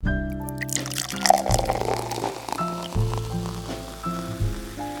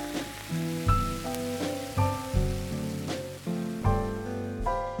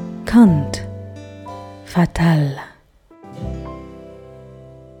Conte Fatal.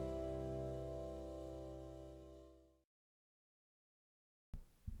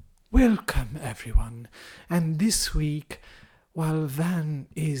 Welcome, everyone. And this week, while Van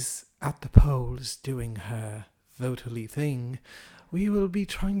is at the polls doing her votally thing, we will be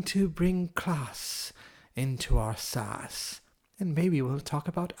trying to bring class into our sass. And maybe we'll talk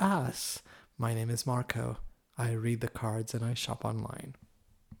about us. My name is Marco. I read the cards and I shop online.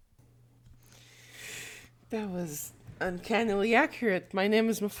 That was uncannily accurate. My name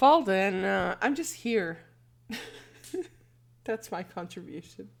is Mafalda, and I'm just here. That's my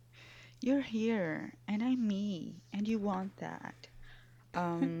contribution. You're here, and I'm me, and you want that.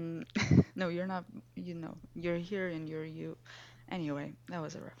 No, you're not. You're here, and you're you. Anyway, that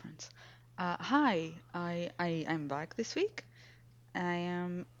was a reference. Hi, I'm back this week. I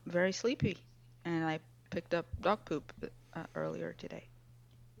am very sleepy, and I picked up dog poop earlier today.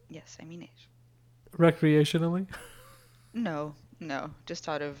 Yes, I mean it. Recreationally? No, just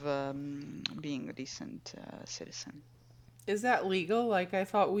out of being a decent citizen. Is that legal? Like, I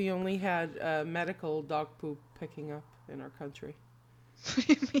thought we only had medical dog poop picking up in our country. What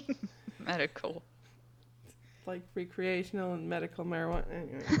do you mean medical? Like recreational and medical marijuana.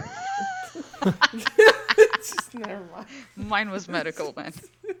 Anyway. Just never mind. Mine was medical, man.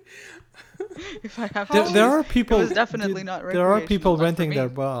 If I have There are people. it was definitely not There are people recreational, not for renting me. their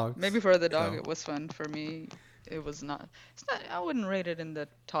dogs. Maybe for the dog So. it was fun. For me, it was not. It's not. I wouldn't rate it in the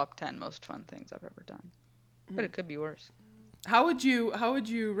top 10 most fun things I've ever done. But it could be worse. How would you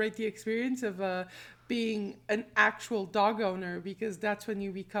rate the experience of being an actual dog owner? Because that's when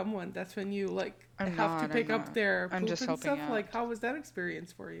you become one. That's when you have to pick up their I'm poop just and helping stuff. out. Like, how was that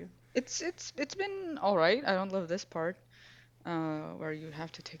experience for you? It's been all right. I don't love this part, where you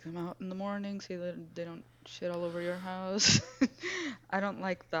have to take them out in the morning so that they don't shit all over your house. I don't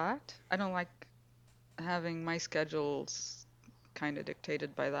like that. I don't like having my schedules kind of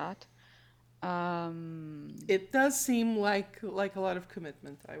dictated by that. It does seem like a lot of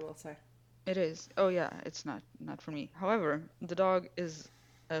commitment, I will say. It is. Oh yeah, it's not for me. However, the dog is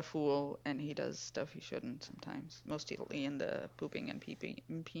a fool and he does stuff he shouldn't sometimes, mostly in the pooping and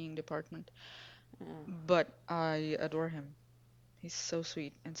peeing department. But I adore him. He's so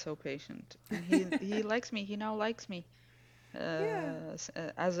sweet and so patient. And he likes me. He now likes me. Yeah.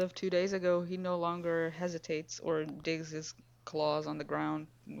 As of 2 days ago, he no longer hesitates or digs his claws on the ground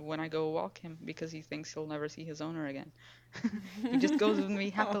when I go walk him because he thinks he'll never see his owner again. He just goes with me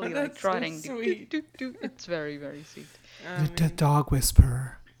happily, like that's so trotting. sweet. Do. It's very, very sweet. The Dog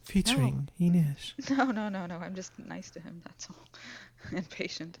Whisperer featuring Inish. No. I'm just nice to him, that's all. And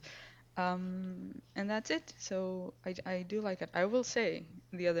patient. And that's it. So I do like it. I will say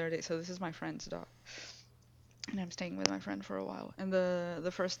the other day, so this is my friend's dog. And I'm staying with my friend for a while. And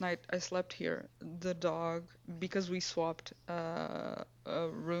the first night I slept here, the dog, because we swapped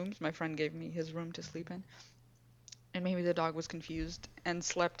rooms, my friend gave me his room to sleep in. And maybe the dog was confused and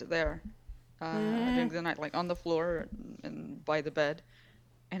slept there during the night, like on the floor and by the bed.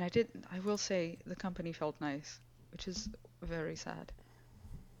 And I will say, the company felt nice, which is very sad.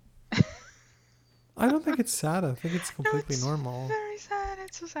 I don't think it's sad. I think it's completely it's normal. Very sad.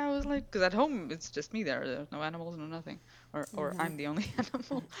 It's just, I was like, because at home it's just me there. There's no animals, no nothing, or I'm the only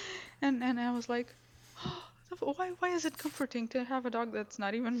animal, and I was like, oh, why is it comforting to have a dog that's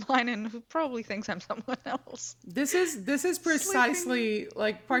not even mine and who probably thinks I'm someone else? This is precisely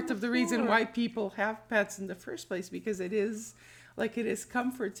like part of the reason floor. why people have pets in the first place, because it is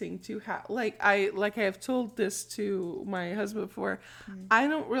comforting to have, like I have told this to my husband before. I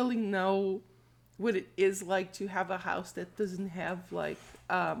don't really know what it is like to have a house that doesn't have like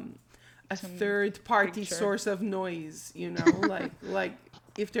a third party source of noise, like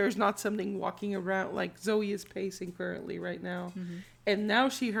if there's not something walking around. Like Zoe is pacing currently right now, and now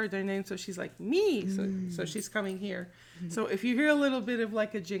she heard their name, so she's like me, so she's coming here. So if you hear a little bit of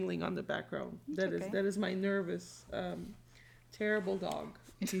like a jingling on the background, that is my nervous terrible dog.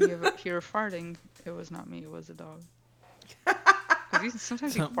 If you hear farting, it was not me, it was a dog. Because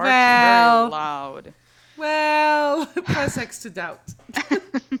sometimes he farts very loud. Well, press X to doubt. Do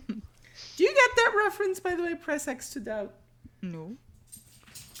you get that reference, by the way? Press X to doubt. No.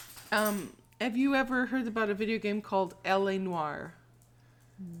 Have you ever heard about a video game called L.A. Noire?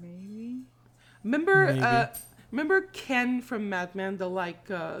 Maybe. Remember Ken from Mad Men, the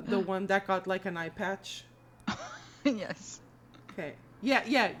one that got like an eye patch? Yes. Okay.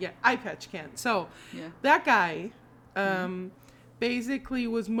 Yeah. Eye patch Ken. So yeah. That guy basically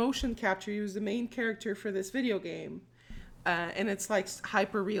was motion capture. He was the main character for this video game. And it's like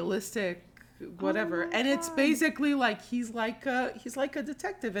hyper realistic whatever. And it's basically like he's like a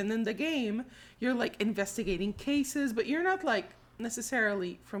detective, and in the game you're like investigating cases, but you're not like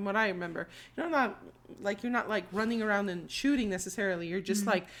necessarily, from what I remember, you're not like running around and shooting necessarily. You're just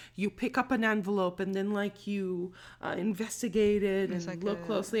like, you pick up an envelope and then like you investigate it It's and like look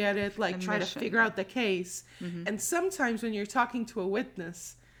closely at it, like try to mission. figure out the case. And sometimes when you're talking to a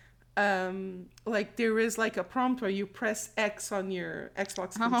witness, like there is like a prompt where you press X on your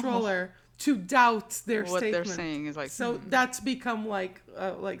Xbox controller to doubt their What statement. they're saying is like, So that's become like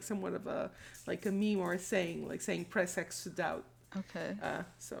somewhat of a meme or a saying, like saying press X to doubt. okay,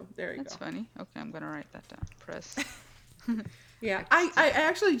 So there you that's go. funny. Okay, I'm gonna write that down. Press. Yeah, I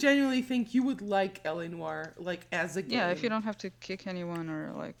actually genuinely think you would like L.A. Noire, like as a game. Yeah, if you don't have to kick anyone,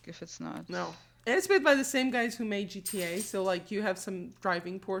 or like if it's not. No. And it's made by the same guys who made GTA, so like you have some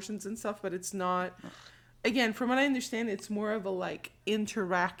driving portions and stuff, but it's not. Again, from what I understand, it's more of a like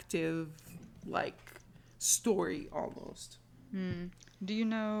interactive, like story almost. Do you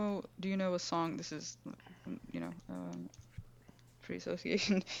know a song? This is, free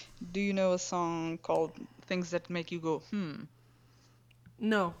association. Do you know a song called "Things That Make You Go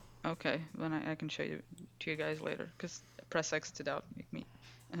No. Okay, then I can show you to you guys later. Cause press X to doubt make me.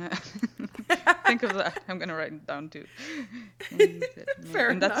 Think of that. I'm gonna write it down too. Fair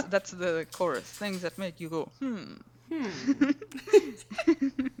and enough. that's the chorus. Things that make you go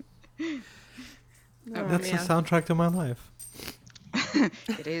Oh, That's the man. soundtrack to my life.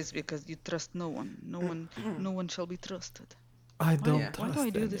 It is because you trust no one. No one shall be trusted. I don't yeah. trust Why do I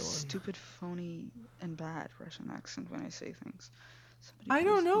do anyone. this stupid, phony, and bad Russian accent when I say things? Somebody I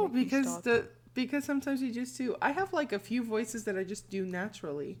don't please know, make me because stop. because sometimes you just do. I have like a few voices that I just do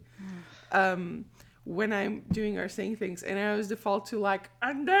naturally. When I'm doing or saying things, and I always default to like,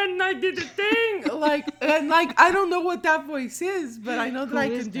 and then I did a thing, like I don't know what that voice is, but I know that I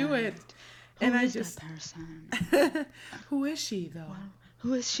Who is can do that? it. Who And I is just, that person? who is she though?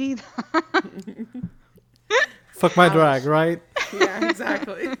 Who is she? Fuck my drag, right? Yeah,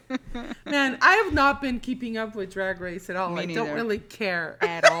 exactly. Man, I have not been keeping up with Drag Race at all. Me I don't neither. really care.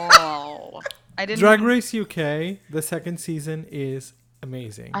 At all. I didn't. Drag Race UK, the second season is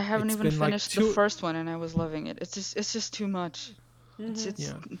amazing. I haven't It's even been, like, finished the first one, and I was loving it. It's just too much. It's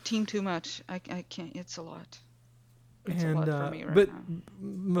Yeah. team too much. I can't. It's a lot. It's And a lot for me right but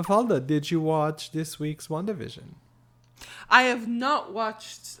now. Mafalda, did you watch this week's WandaVision? I have not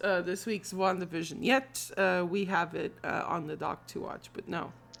watched this week's WandaVision yet. We have it on the dock to watch, but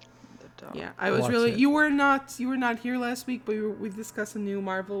no. The dog. Yeah, I was Watch really. it. You were not here last week, but we discussed a new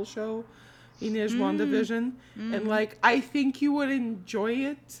Marvel show, Inês WandaVision, and like I think you would enjoy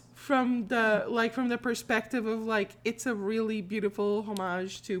it from the perspective of like it's a really beautiful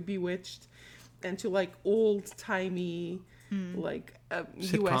homage to Bewitched, and to like old timey like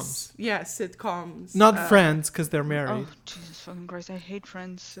US sitcoms. Not Friends, because they're married. Oh Jesus fucking Christ! I hate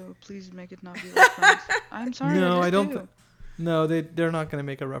Friends, so please make it not be like Friends. I'm sorry. No, I I don't. do. No, they're not gonna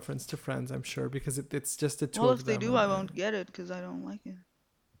make a reference to Friends, I'm sure, because it's just the two Well, of if they them. do, I won't get it because I don't like it.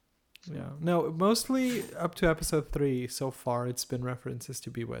 Yeah, no, mostly up to episode 3 so far, it's been references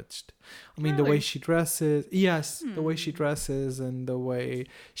to Bewitched. I mean, the way Really? she dresses, yes, the way she dresses and the way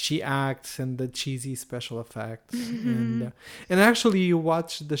she acts and the cheesy special effects. And actually, you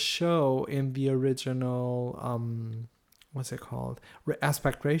watch the show in the original, what's it called?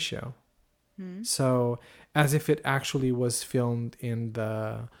 Aspect ratio. So as if it actually was filmed in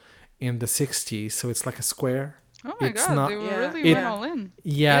the 60s, so it's like a square. Oh my It's God! not- They Yeah. really It- went all in.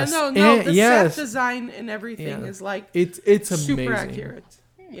 Yes, Yeah, no, and- the yes, set design and everything Yeah. is like it's super amazing. accurate.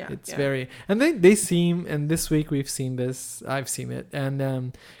 Yeah, It's yeah. very, and they seem, and this week we've seen this, I've seen it,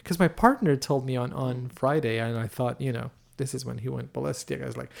 and because my partner told me on Friday, and I thought, this is when he went ballistic.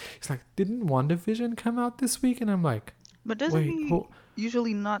 He's like, didn't WandaVision come out this week? And I'm like, But doesn't wait, he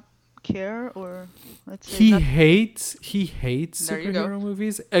usually not care, or let's say he not... hates There you go. superhero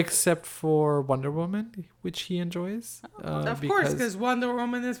movies except for Wonder Woman, which he enjoys. Of course, because Wonder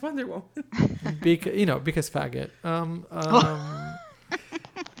Woman is Wonder Woman. because faggot.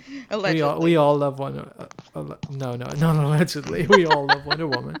 Allegedly. We all love Wonder. No, allegedly, we all love Wonder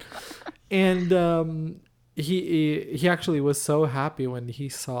Woman, and he actually was so happy when he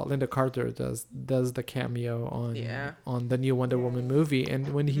saw Linda Carter does the cameo on the new Wonder Woman movie,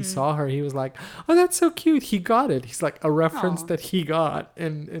 and when he saw her, he was like, "Oh, that's so cute." He got it. He's like a reference Aw. that he got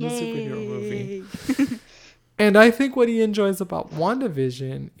in a superhero movie. And I think what he enjoys about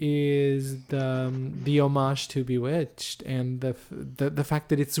WandaVision is the homage to Bewitched and the fact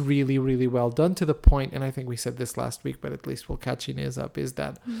that it's really, really well done, to the point, and I think we said this last week, but at least we'll catch Inez up, is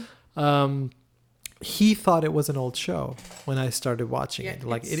that he thought it was an old show when I started watching Yeah, it.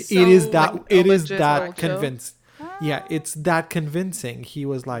 Like it's it is so, that like, a it is legit that old show? convinced. Yeah, it's that convincing. He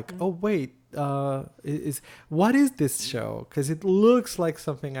was like, "Oh wait, is what is this show? Because it looks like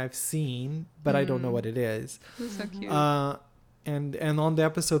something I've seen, but I don't know what it is." That's so cute. And on the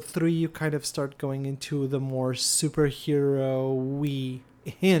episode 3, you kind of start going into the more superhero-y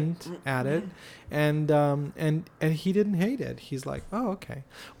hint at it, and he didn't hate it. He's like, "Oh, okay."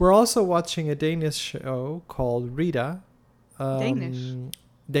 We're also watching a Danish show called Rita. Danish?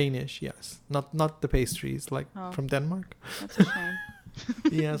 Danish, yes, not the pastries like Oh. from Denmark. That's a shame.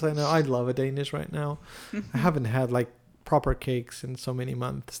 Yes, I know. I love a Danish right now. I haven't had like proper cakes in so many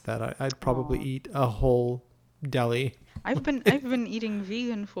months that I'd probably Aw. eat a whole deli. I've been eating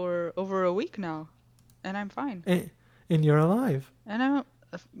vegan for over a week now, and I'm fine. And you're alive. And I'm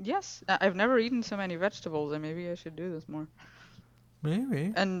yes, I've never eaten so many vegetables, and maybe I should do this more.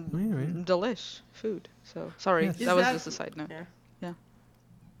 Maybe. And Maybe. delish food. So sorry, Yes. Is that was that- just a side note. Yeah.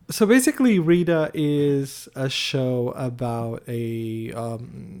 So basically, Rita is a show about a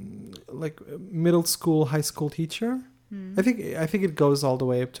like middle school, high school teacher. I think it goes all the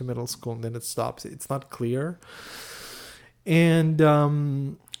way up to middle school and then it stops. It's not clear. And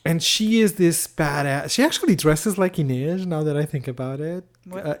she is this badass. She actually dresses like Inez. Now that I think about it,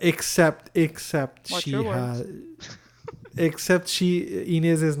 What? except Watch she your words. has. Except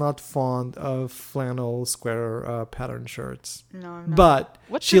Inez is not fond of flannel square pattern shirts, No, I'm not. but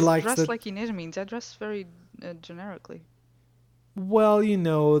What she does likes dress the like Inez means? I dress very generically. well, you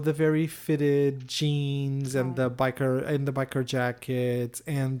know, the very fitted jeans and the biker jackets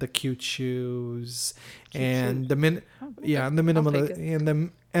and the cute shoes and the and the minimal take it.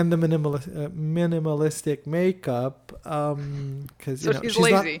 and the minimalistic makeup because So you know she's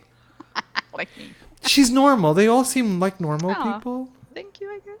she's not lazy, like me. she's normal. They all seem like normal Aw. people. Thank you,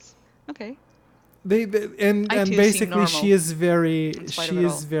 I guess. Okay. They I and too seem basically she normal, is very in spite of she it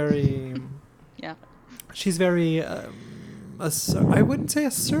is all. very Yeah. she's very I wouldn't say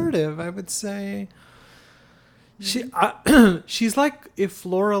assertive. I would say she's like if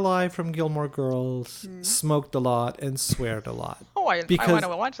Lorelai from Gilmore Girls smoked a lot and sweared a lot. Oh, I Because- want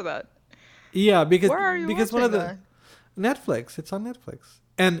to watch that. Yeah, because Where are you because one of watching the Netflix. It's on Netflix.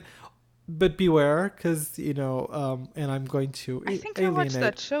 But beware, because you know, and I'm going to I think I watched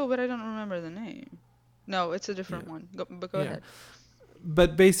alienate. that show, but I don't remember the name. No, it's a different one. But go Yeah. ahead. But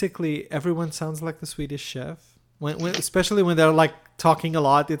basically, everyone sounds like the Swedish Chef. When especially when they're like talking a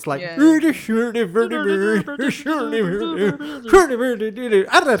lot, it's like Yeah.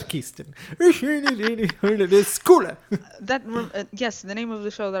 anarkisten. Skola. Yes, the name of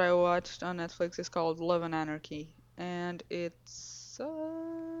the show that I watched on Netflix is called Love and Anarchy, and it's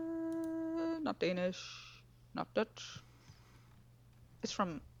not Danish, not Dutch. It's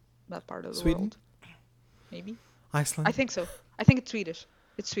from that part of the Sweden? world. Maybe. Iceland. I think so. I think it's Swedish.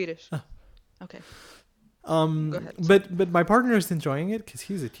 It's Swedish. Okay. Go ahead. But my partner is enjoying it because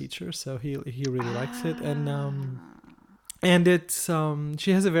he's a teacher, so he really likes it, and it's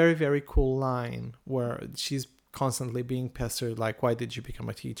she has a very very cool line where she's constantly being pestered like, why did you become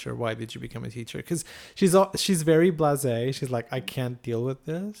a teacher? Why did you become a teacher? Because she's very blasé. She's like, I can't deal with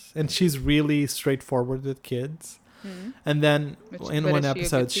this, and she's really straightforward with kids. And then in one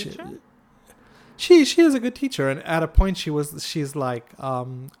episode, she is a good teacher, and at a point she's like,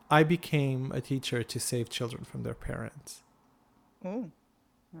 I became a teacher to save children from their parents. Oh.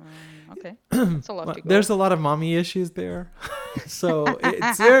 Okay. That's a lot Well, to go. there's a lot of mommy issues there, so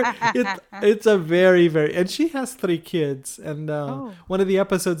it's a very very, and she has 3 kids, and one of the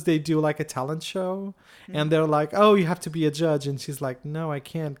episodes they do like a talent show, and they're like, oh, you have to be a judge, and she's like, no, I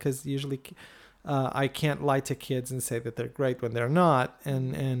can't, because usually I can't lie to kids and say that they're great when they're not,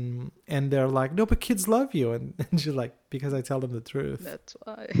 and they're like, no, but kids love you, and she's like, because I tell them the truth. That's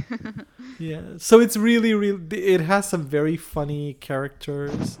why. Yeah, so it's really it has some very funny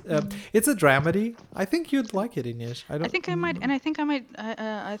characters. It's a dramedy. I think you'd like it, Inish. I think I might, and I think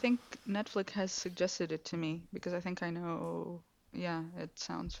I think Netflix has suggested it to me because I think I know. Yeah, it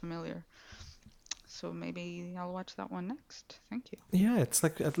sounds familiar. So maybe I'll watch that one next. Thank you. Yeah, it's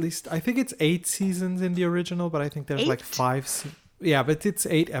like at least I think it's 8 seasons in the original, but I think there's like 5. Yeah, but it's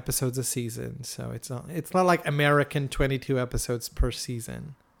 8 episodes a season, so it's not like American 22 episodes per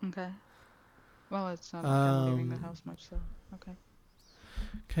season. Okay. Well, it's not like I'm leaving the house much, so okay.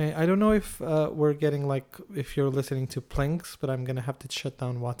 Okay, I don't know if we're getting like if you're listening to Plinks, but I'm gonna have to shut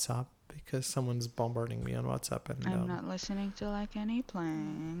down WhatsApp because someone's bombarding me on WhatsApp, and I'm not listening to like any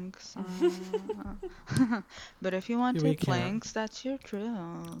planks. But if you want We to can. planks, that's your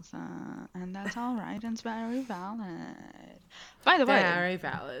truth, and that's all right and it's very valid. By the way, Very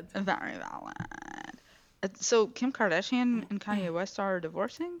valid. very valid. So Kim Kardashian and Kanye West are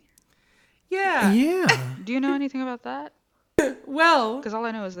divorcing? Yeah. Yeah. Do you know anything about that? Well, Because all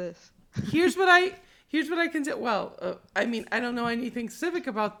I know is this. here's what I can say. Well, I mean, I don't know anything specific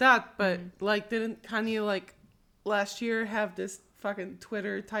about that, but like, didn't Kanye like last year have this fucking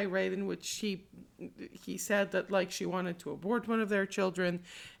Twitter tirade in which he said that like she wanted to abort one of their children,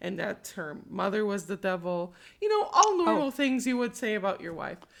 and that her mother was the devil. You know, all normal things you would say about your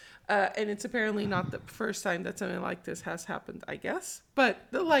wife. And it's apparently not the first time that something like this has happened, I guess. But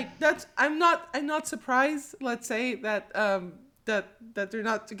like that's I'm not surprised. Let's say that that they're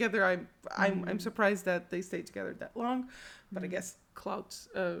not together. I'm surprised that they stayed together that long. But I guess clout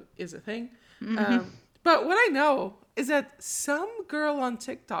is a thing. But what I know is that some girl on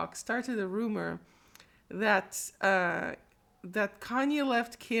TikTok started a rumor that that Kanye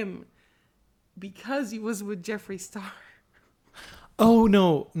left Kim because he was with Jeffree Star. Oh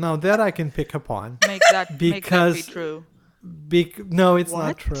no, now that I can pick up on. Make that be Because- true. No, it's not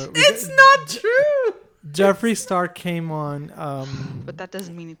What? true. It's not true. Jeffree Star came on. But that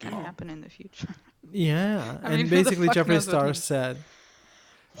doesn't mean it can happen in the future. Yeah, I mean, and who the basically fuck Jeffree knows what Star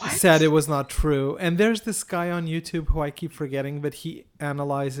he- said it was not true. And there's this guy on YouTube who I keep forgetting, but he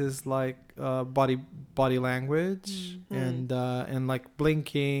analyzes like body language and like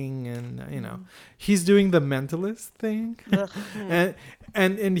blinking, and you know, he's doing the mentalist thing.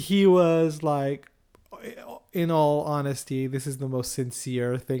 and he was like, in all honesty, this is the most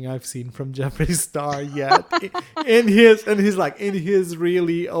sincere thing I've seen from Jeffree Star yet. in his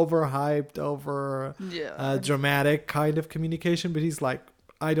really overhyped, dramatic kind of communication. But he's like,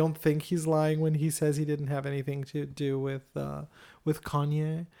 I don't think he's lying when he says he didn't have anything to do with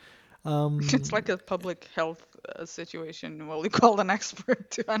Kanye. It's like a public health situation. Well, we called an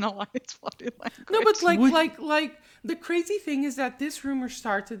expert to analyze body language. No, but like the crazy thing is that this rumor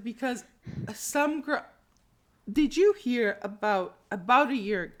started because some girl. Did you hear about a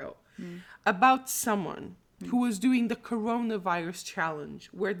year ago about someone who was doing the coronavirus challenge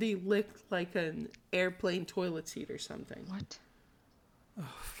where they licked like an airplane toilet seat or something? What?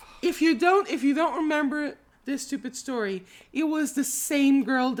 If you don't remember this stupid story, it was the same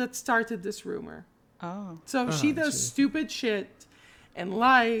girl that started this rumor. Oh. So she does stupid shit and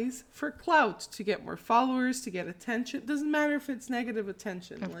lies for clout, to get more followers, to get attention. Doesn't matter if it's negative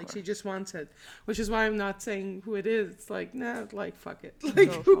attention. Of Like, course. she just wants it. Which is why I'm not saying who it is. It's like, nah, like, fuck it.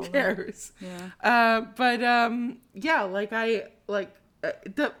 Like, who follow her. cares? Yeah. Yeah, like,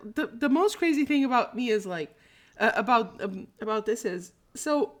 the most crazy thing about me is like, about this is,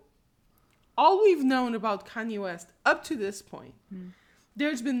 so all we've known about Kanye West up to this point,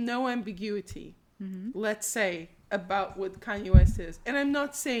 there's been no ambiguity, let's say, about what Kanye West is. And I'm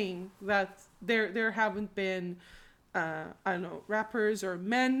not saying that there haven't been, I don't know, rappers or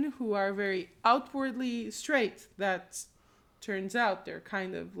men who are very outwardly straight that turns out they're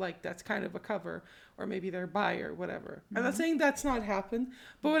kind of like, that's kind of a cover, or maybe they're bi or whatever. I'm not saying that's not happened,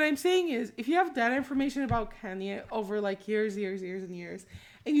 but what I'm saying is, if you have that information about Kanye over like years and years,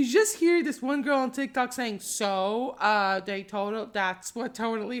 and you just hear this one girl on TikTok saying, that's what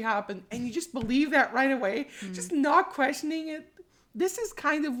totally happened, and you just believe that right away, just not questioning it. This is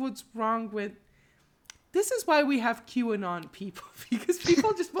kind of what's wrong with, this is why we have QAnon people, because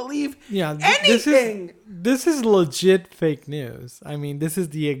people just believe anything. This is legit fake news. I mean, this is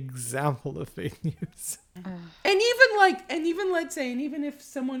the example of fake news. And even if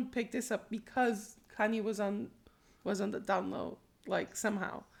someone picked this up because Kanye was on the down low, like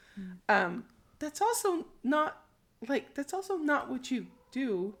somehow, that's also not what you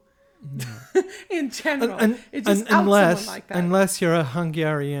do in general. It just outs someone like that. Unless you're a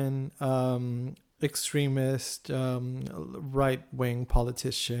Hungarian extremist right-wing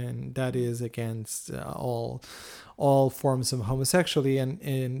politician that is against all forms of homosexuality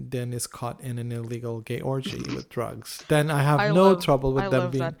and then is caught in an illegal gay orgy with drugs, then I have trouble with them I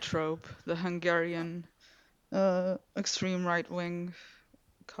love being. that trope, the Hungarian extreme right wing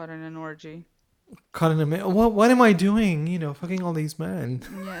caught in an orgy. Caught in a what am I doing? You know, fucking all these men.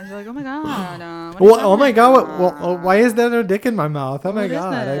 Yeah, it's like, oh my god. Oh my god! Why is there a dick in my mouth? Oh my What is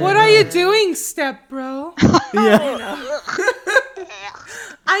god! that? What are you doing, step bro? Yeah.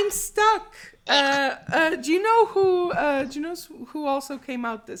 I'm stuck. Do you know who also came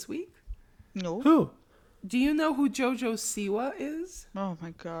out this week? No. Who? Do you know who Jojo Siwa is? Oh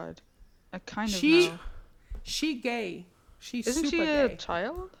my god. I kind of She know. She gay. She's Isn't super she a gay.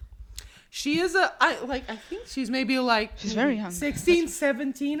 child? She is I think she's maybe like She's very young. 16,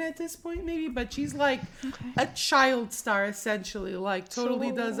 17 at this point maybe, but she's like a child star essentially, like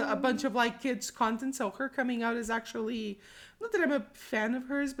totally does a bunch of like kids content. So her coming out is actually, not that I'm a fan of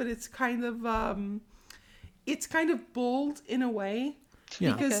hers, but it's kind of it's kind of bold in a way.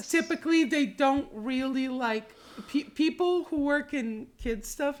 Yeah. Because Yes. typically they don't really like people who work in kids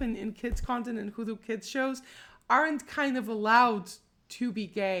stuff and in kids content and who do kids shows aren't kind of allowed to be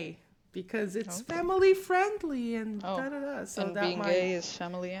gay because it's family friendly and Oh. da da da. So And that being might, gay is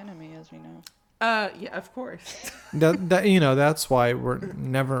family enemy, as we know. yeah, of course. That you know, that's why we're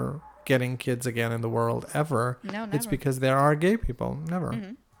never getting kids again in the world ever. No, It's never. because there are gay people. Never.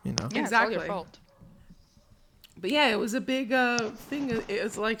 You know. Yeah, it's all Exactly. your fault. But yeah, it was a big thing. It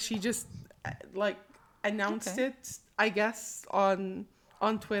was like she just like announced Okay. it, I guess, on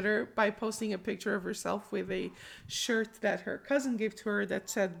Twitter by posting a picture of herself with a shirt that her cousin gave to her that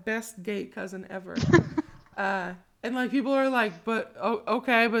said "Best gay cousin ever." And like people are like, "But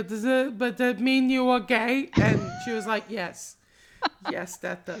okay, but but that mean you are gay?" And she was like, "Yes, yes,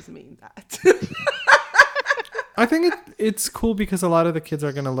 that does mean that." I think it's cool because a lot of the kids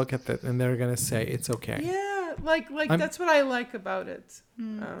are gonna look at it and they're gonna say it's okay. Yeah, like that's what I like about it.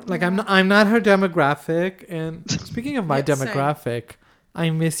 Like I'm not her demographic. And speaking of my Yeah, same. demographic, I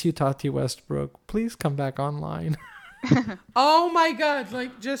miss you, Tati Westbrook. Please come back online. Oh my god,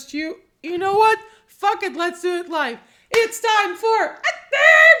 like just you know what? Fuck it, let's do it live. It's time for a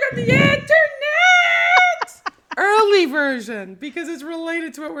thing on the internet! Early version, because it's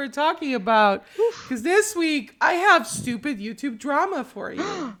related to what we're talking about. Because this week, I have stupid YouTube drama for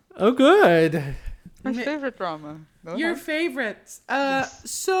you. Oh, good. My Ma- favorite drama. Go Your ahead. favorites.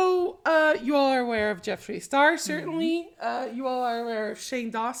 So, you all are aware of Jeffree Star, certainly. You all are aware of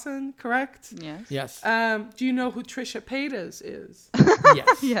Shane Dawson, correct? Yes. Yes. Do you know who Trisha Paytas is?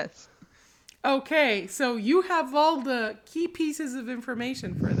 Yes. Yes. Okay, so you have all the key pieces of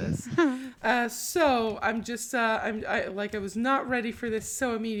information for this. So I'm just, I was not ready for this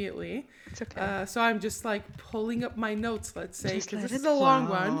so immediately. It's okay. So I'm just like pulling up my notes, let's say, Just because let this it is a long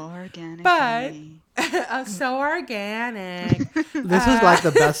flow one. organically. So organic. This is like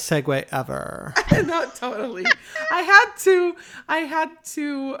the best segue ever. Not totally. I had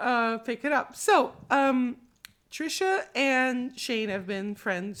to pick it up. So, Trisha and Shane have been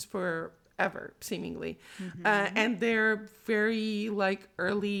friends forever, seemingly, and they're very like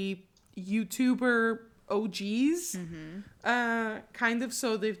early YouTuber OGs, kind of.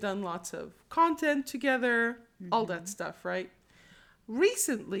 So they've done lots of content together, all that stuff, right?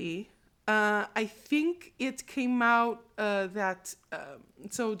 Recently, I think it came out that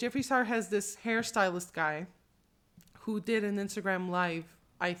so Jeffree Star has this hairstylist guy who did an Instagram live,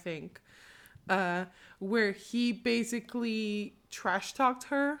 I think, where he basically trash talked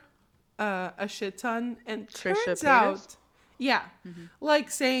her a shit ton, and Trisha turns Paytas? out, yeah, like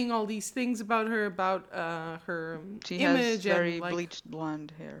saying all these things about her, about her She image has very and like, bleached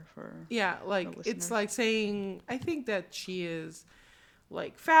blonde hair for. yeah, like the it's listeners. like saying, I think that she is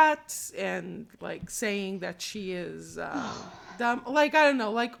like fat and like saying that she is dumb, like I don't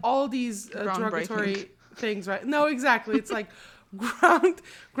know, like all these derogatory things, right? No, exactly. It's like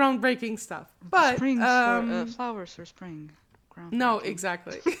groundbreaking stuff. But Springs for, flowers for spring. no, Groundbreaking.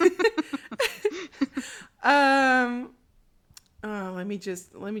 exactly. Let me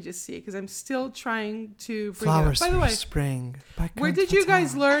just see, because I'm still trying to bring Flowers it up. By the for way, spring. By where Kant did you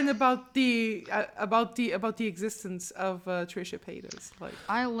guys Fatal. learn about the existence of Trisha Paytas? Like,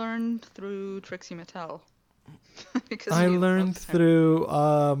 I learned through Trixie Mattel. Because I we learned loved her.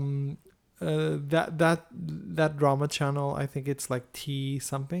 through that drama channel. I think it's like T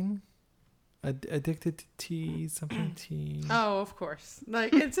something. Addicted to tea, something tea. oh, of course. Like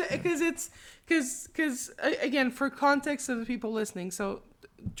it's because again, for context of the people listening, so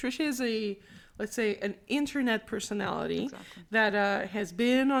Trisha is let's say an internet personality Exactly. that has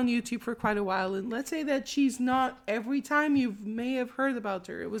been on YouTube for quite a while, and let's say that she's not, every time you may have heard about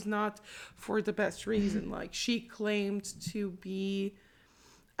her, it was not for the best reason. Like, she claimed to be,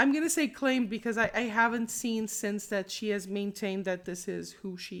 I'm going to say claimed because I haven't seen since that she has maintained that this is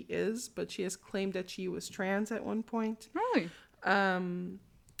who she is, but she has claimed that she was trans at one point. Really?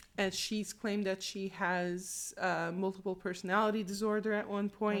 And she's claimed that she has multiple personality disorder at one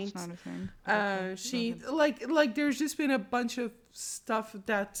point. That's not a thing. She like there's just been a bunch of stuff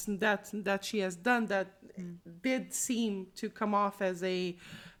that she has done that did seem to come off as a,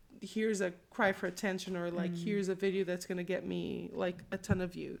 here's a cry for attention, or like here's a video that's gonna get me like a ton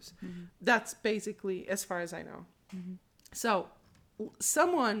of views. That's basically as far as I know. So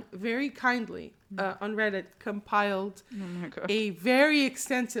someone very kindly on Reddit compiled Oh my god. a very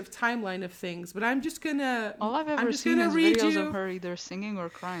extensive timeline of things, but I'm just gonna All I've I'm ever just seen gonna is read videos you. of her either singing or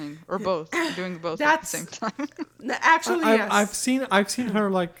crying, or both, doing both at the That's- same time. Actually, yes. I've seen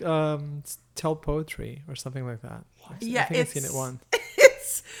her like tell poetry or something like that. Yeah, I think I've seen it it's- once. It's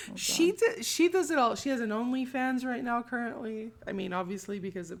She does it all. She has an OnlyFans right now currently. I mean, obviously,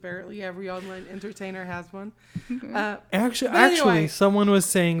 because apparently every online entertainer has one. Actually, someone was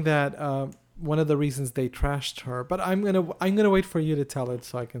saying that one of the reasons they trashed her. But I'm gonna wait for you to tell it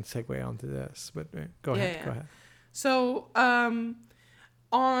so I can segue onto this. But go ahead. Go ahead. So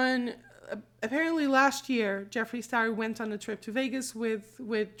on apparently last year, Jeffree Star went on a trip to Vegas with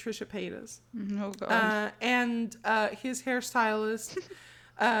Trisha Paytas. Oh God. And his hairstylist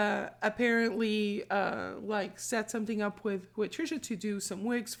apparently like set something up with Trisha to do some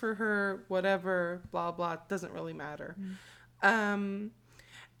wigs for her, whatever, blah blah, doesn't really matter.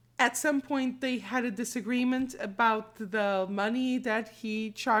 At some point they had a disagreement about the money that he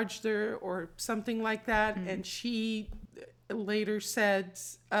charged her or something like that, and she later said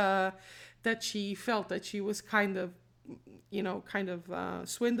that she felt that she was kind of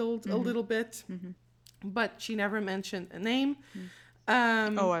swindled a little bit, but she never mentioned a name. I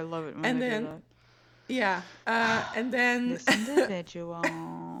love it when they do that. Yeah, and then This individual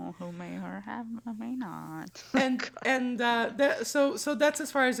who may or may not. so that's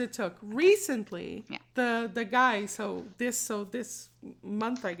as far as it took. Recently, the guy. So this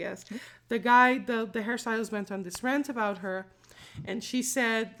month, I guess, the hairstylist went on this rant about her. And she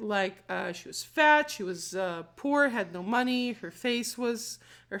said, like, she was fat, she was poor, had no money, her face was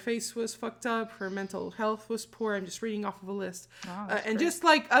fucked up, her mental health was poor. I'm just reading off of a list. Wow, and great. just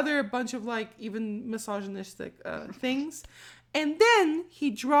like other bunch of like even misogynistic things. And then he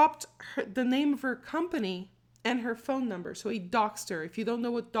dropped the name of her company and her phone number. So he doxed her. If you don't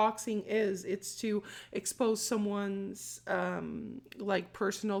know what doxing is, it's to expose someone's like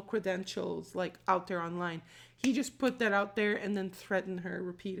personal credentials like out there online. He just put that out there and then threatened her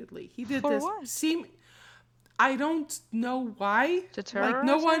repeatedly. He did For this. what? I don't know why. To terrorize like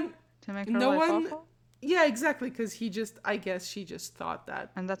no her? one, To make her no life one. awful? Yeah, exactly. Because I guess she just thought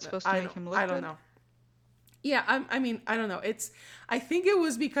that. And that's supposed to make him look I don't good? know. Yeah, I mean, I don't know. I think it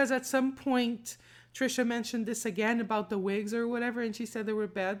was because at some point Trisha mentioned this again about the wigs or whatever, and she said they were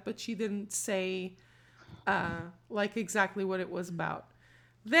bad, but she didn't say like exactly what it was about.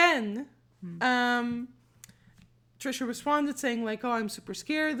 Then Trisha responded saying like, "Oh, I'm super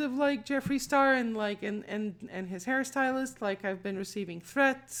scared of like Jeffree Star and like and his hairstylist. Like I've been receiving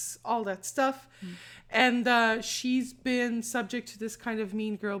threats, all that stuff." And she's been subject to this kind of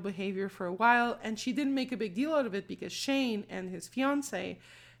mean girl behavior for a while, and she didn't make a big deal out of it because Shane and his fiance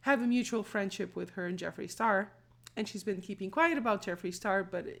have a mutual friendship with her and Jeffree Star, and she's been keeping quiet about Jeffree Star,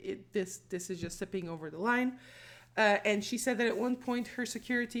 but this is just tipping over the line. And she said that at one point her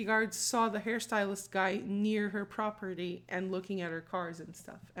security guards saw the hairstylist guy near her property and looking at her cars and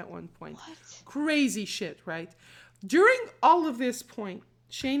stuff at one point. What? Crazy shit, right? During all of this point,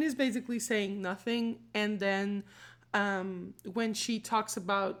 Shane is basically saying nothing. And then when she talks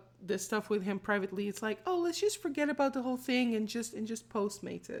about this stuff with him privately, it's like, oh, let's just forget about the whole thing and just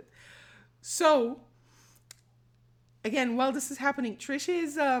Postmate it. So, again, while this is happening, Trisha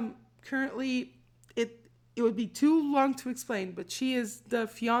is currently... It would be too long to explain, but she is the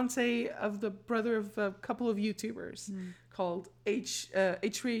fiance of the brother of a couple of YouTubers called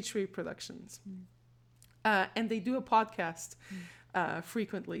H3H3 Productions. And they do a podcast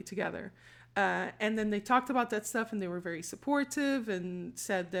frequently together. And then they talked about that stuff and they were very supportive and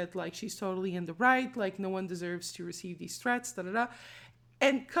said that like she's totally in the right, like no one deserves to receive these threats, da-da-da.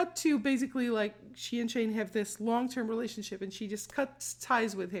 And cut to basically like she and Shane have this long-term relationship and she just cuts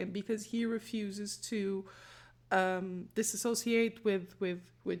ties with him because he refuses to disassociate with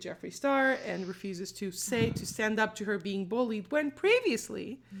Jeffree Star and refuses to stand up to her being bullied when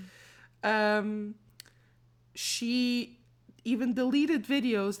previously she even deleted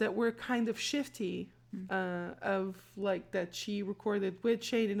videos that were kind of shifty of like that she recorded with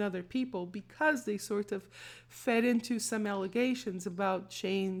Shane and other people because they sort of fed into some allegations about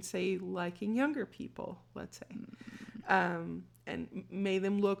Shane, say, liking younger people, let's say, and made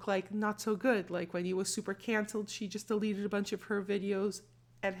them look like not so good. Like when he was super canceled, she just deleted a bunch of her videos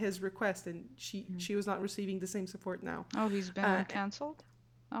at his request, and she was not receiving the same support now. Oh, he's been canceled?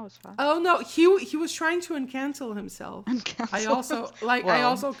 That was fun. Oh no, he was trying to uncancel himself. I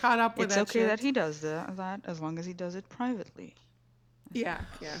also caught up with that. It's okay shit. that he does that as long as he does it privately. Yeah.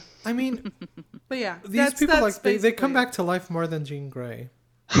 I mean, But yeah, these people that's like they come basically back to life more than Jean Grey.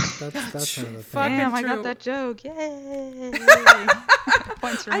 That's another thing. Fucking Damn, I true. got that joke. Yay!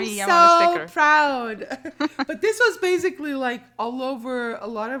 Points for I'm me. so I want a sticker. proud. But this was basically like all over a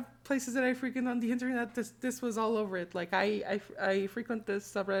lot of places that I frequent on the internet. This was all over it. Like I frequent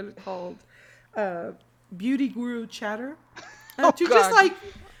this subreddit called Beauty Guru Chatter. Oh, to God. just like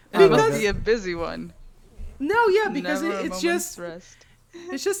It must because be a busy one. no, yeah, because Never a it's moment's just rest.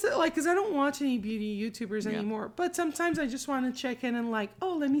 It's just that, like, because I don't watch any beauty YouTubers Yeah. anymore. But sometimes I just want to check in and, like,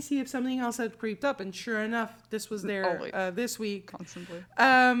 oh, let me see if something else had creeped up. And sure enough, this was there Always. this week. Constantly.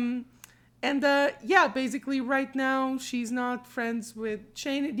 Yeah, basically right now she's not friends with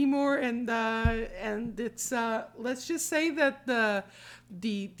Shane anymore, and it's let's just say that the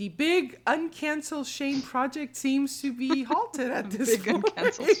big uncancel Shane project seems to be halted at this Big point.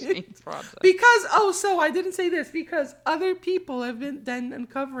 uncancelled Shane project. Because so I didn't say this because other people have been then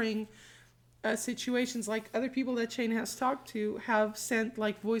uncovering situations, like other people that Shane has talked to have sent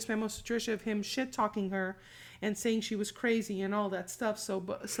like voice memos to Trisha of him shit talking her and saying she was crazy and all that stuff.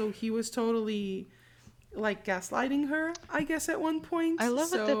 So he was totally like gaslighting her, I guess, at one point. I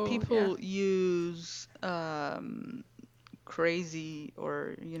love it that So, people use crazy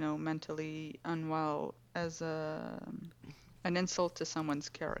or mentally unwell as an insult to someone's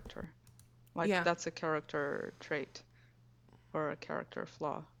character. Like Yeah. that's a character trait or a character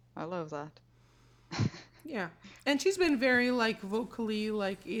flaw. I love that. Yeah, and she's been very like vocally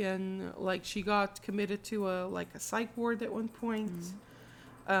like in like she got committed to a psych ward at one point,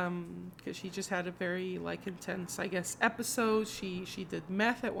 because she just had a very like intense, I guess, episode. She did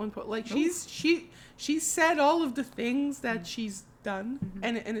meth at one point. Like she said all of the things that she's done,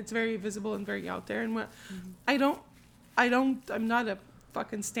 and it's very visible and very out there. And I'm not a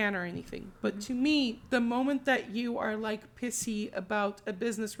fucking stan or anything, but to me, the moment that you are like pissy about a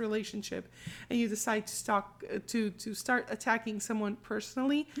business relationship and you decide to start attacking someone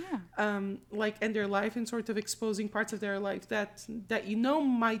personally, like in their life and sort of exposing parts of their life that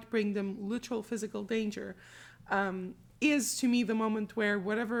might bring them literal physical danger, is to me the moment where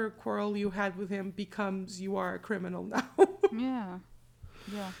whatever quarrel you had with him becomes you are a criminal now.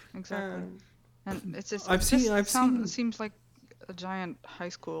 Yeah, exactly. And it's just I've seen- seems like a giant high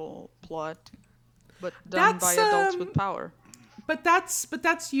school plot, but done by adults with power. But that's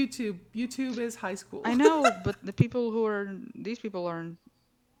YouTube. YouTube is high school. I know, but these people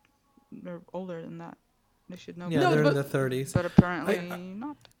they're older than that. They should know. Yeah, No, they're but- in their 30s. But apparently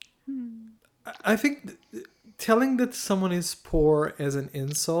not. I think telling that someone is poor as an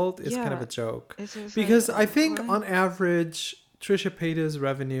insult is kind of Yeah. a joke. It's just Because like, I think what? on average, Trisha Paytas'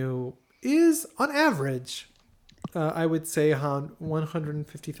 revenue is, on average, I would say around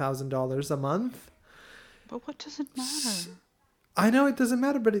 $150,000 a month. But what does it matter? I know it doesn't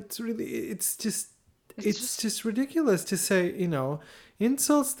matter, but it's just It's just ridiculous to say,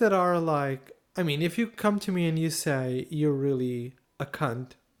 insults that are like, I mean, if you come to me and you say you're really a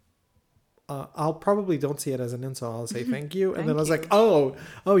cunt, I'll probably don't see it as an insult. I'll say thank you, and then I was like, oh,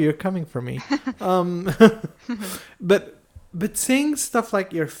 you're coming for me. But saying stuff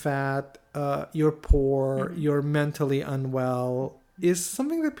like you're fat, you're poor, you're mentally unwell is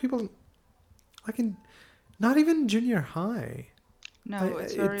something that people, like in, not even junior high. No,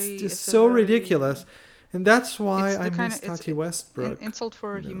 It's just so ridiculous, and that's why I miss Tati Westbrook. Insult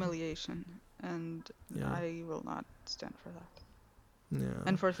for humiliation, and Yeah. I will not stand for that. Yeah.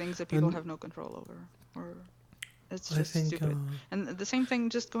 And for things that people And- have no control over, or it's I just think stupid. And the same thing,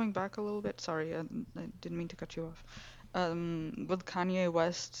 just going back a little bit. Sorry, I didn't mean to cut you off. With Kanye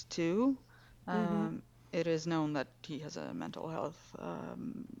West too, it is known that he has a mental health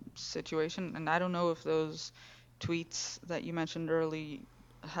situation, and I don't know if those tweets that you mentioned early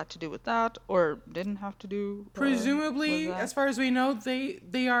had to do with that or didn't have to do. Presumably, with that. as far as we know,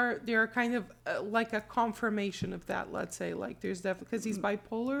 they are kind of like a confirmation of that. Let's say, like, there's definitely, because he's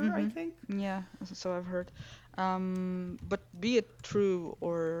bipolar, I think. Yeah, so I've heard. But be it true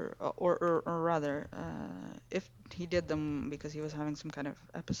or rather, if he did them because he was having some kind of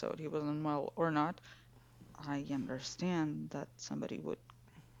episode, he was unwell or not, I understand that somebody would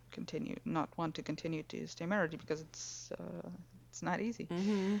not want to continue to stay married because it's not easy.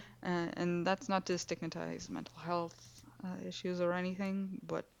 And that's not to stigmatize mental health issues or anything,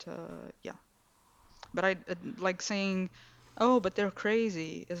 but yeah. But I like saying, oh, but they're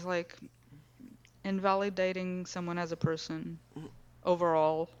crazy is like invalidating someone as a person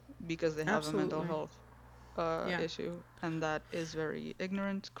overall because they have a mental Absolutely. health issue, and that is very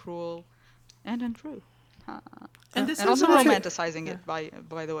ignorant, cruel, and untrue. And this And is also not- romanticizing it,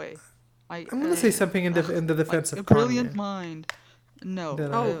 by the way. I'm gonna say something in the defense like of a brilliant Kanye. mind. No.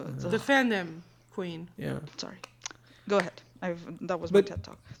 That Defend him, Queen. Yeah. Sorry. Go ahead. That was my But- TED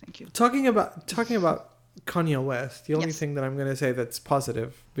talk. Thank you. Talking about Kanye West, the only Yes. thing that I'm gonna say that's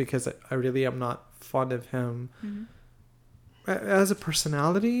positive, because I really am not fond of him as a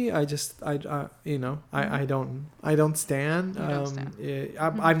personality. I just I don't stand. You don't stand.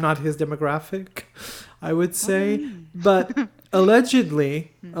 I'm not his demographic, I would say. But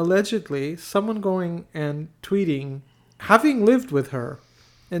allegedly, someone going and tweeting having lived with her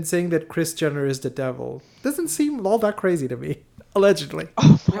and saying that Kris Jenner is the devil doesn't seem all that crazy to me. Allegedly.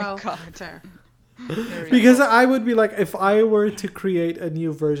 Oh my Well, god. fair. There we Because go. I would be like, if I were to create a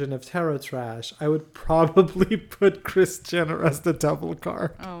new version of Tarot Trash, I would probably put Kris Jenner as the devil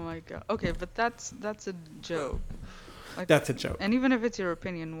card. Oh my god. Okay, but that's a joke. Like, That's a joke. and even if it's your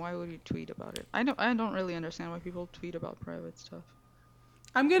opinion, why would you tweet about it? I don't really understand why people tweet about private stuff.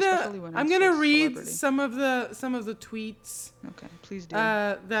 Especially when I'm it's gonna with read celebrity. some of the tweets Okay, please do.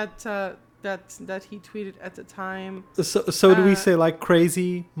 that he tweeted at the time. So do we Uh, say like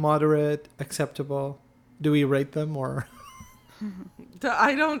crazy, moderate, acceptable? Do we rate them or?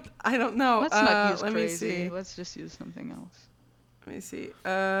 I don't know. Let's not use let crazy. me see. Let's just use something else. Let me see.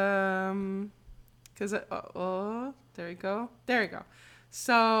 Because there you go. There you go.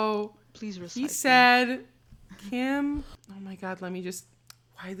 So Please recite. he them. said, Kim. Oh my God. Let me just.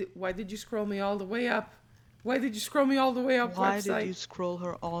 Why did you scroll me all the way up? Why did you scroll me all the way up? Why website? did you scroll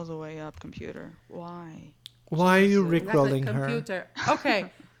her all the way up, computer? Why? Why are you Jesus. rickrolling Not the her? computer. Okay.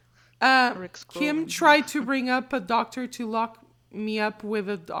 Rick Kim scrolling. tried to bring up a doctor to lock me up with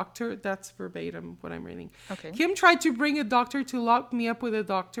a doctor. That's verbatim what I'm reading. Okay. Kim tried to bring a doctor to lock me up with a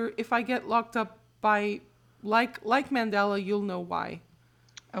doctor. If I get locked up by like Mandela, you'll know why.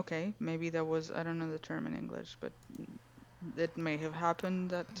 Okay, maybe that was, I don't know the term in English, but it may have happened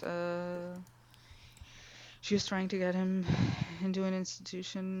that she was trying to get him into an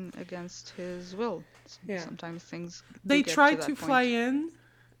institution against his will. Yeah. Sometimes things do They get to tried that to point. fly in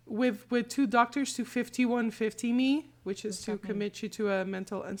with two doctors to 5150 me, which is What's to that mean? commit you to a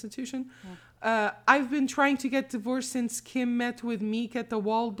mental institution. I've been trying to get divorced since Kim met with Meek at the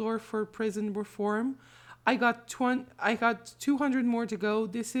Waldorf for prison reform. I got 200 more to go.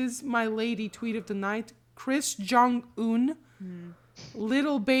 This is my lady tweet of the night. Chris Jong-un.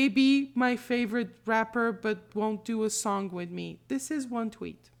 Little Baby, my favorite rapper, but won't do a song with me. This is one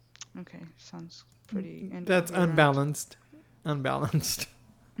tweet. Okay, sounds pretty. That's incoherent. unbalanced. Unbalanced.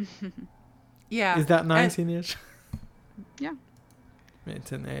 Yeah. Is that nice, And- Inish? Yeah.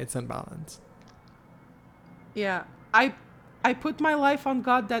 It's unbalanced. Yeah. I put my life on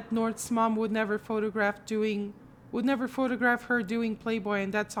God that North's mom would never photograph her doing Playboy,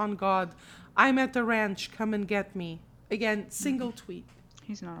 and that's on God. I'm at the ranch. Come and get me. Again, single tweet.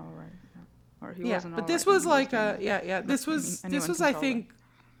 He's not all right. No. Or he Yeah, wasn't but all this right was when he like doing it. This Not was anyone this was can I tell think.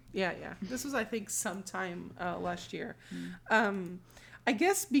 Yeah. This was I think sometime last year. I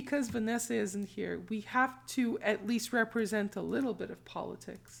guess because Vanessa isn't here, we have to at least represent a little bit of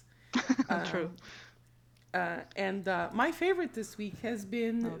politics. True. And my favorite this week has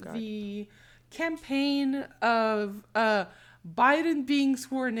been Oh, God. the campaign of Biden being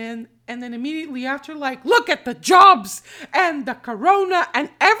sworn in, and then immediately after, like, look at the jobs and the corona and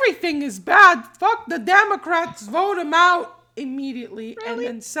everything is bad. Fuck the Democrats, vote him out immediately. Really?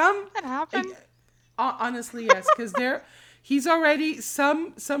 And then some. That happened? Honestly, yes, because he's already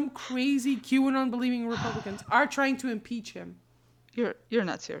some crazy QAnon believing Republicans are trying to impeach him. You're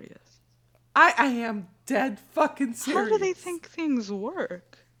not serious. I am dead fucking serious. How do they think things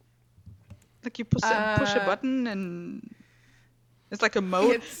work? Like you push a button and it's like a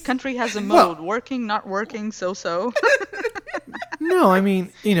mode. It's- Country has a Well- mode. Working, not working, so. No, I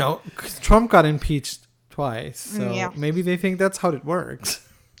mean, 'cause Trump got impeached twice, so Yeah. maybe they think that's how it works.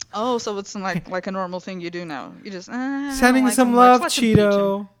 Oh, so it's like a normal thing you do now. You just Sending like some him love, much. Let's impeach him.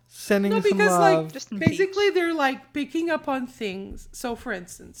 Cheeto. Sending No, some because love. like Just impeach. basically they're like picking up on things. So for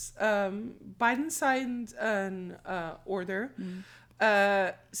instance, Biden signed an order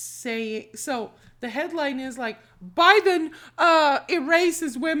saying, so the headline is like Biden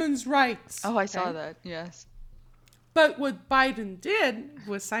erases women's rights. Oh, I saw Okay? that. Yes. But what Biden did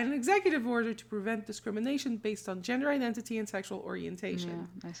was sign an executive order to prevent discrimination based on gender identity and sexual orientation.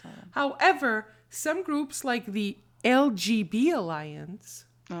 Yeah, I saw that. However, some groups like the LGB Alliance,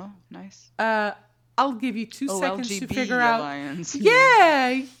 Oh, nice. I'll give you 2 Oh, seconds to LGB figure out. Alliance.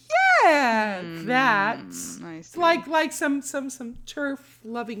 Yeah, that. Nice. It's like some turf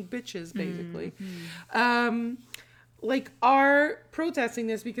loving bitches basically. Like are protesting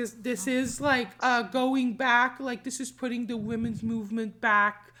this because this is like going back, like this is putting the women's movement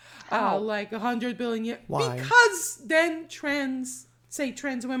back How? like 100 billion years. Why? Because then trans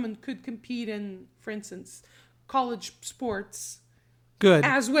women could compete in, for instance, college sports Good.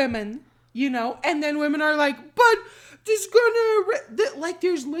 as women, and then women are like, but this gonna like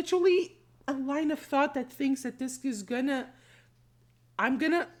there's literally a line of thought that thinks that this is gonna I'm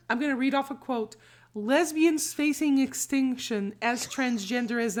gonna read off a quote. Lesbians facing extinction as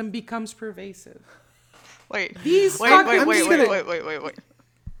transgenderism becomes pervasive. Wait. These Wait. fucking I'm just people- gonna-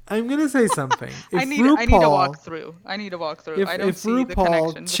 I'm gonna say something. If I need a walkthrough. I need a walkthrough. If, I don't if see the connection RuPaul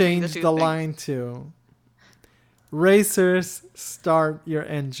between changed the the two things. line to racers start your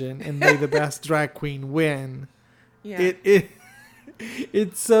engine and may the best drag queen win, Yeah.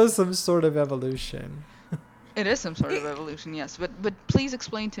 it's some sort of evolution. It is some sort of evolution, yes. But please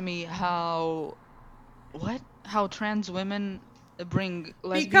explain to me how trans women bring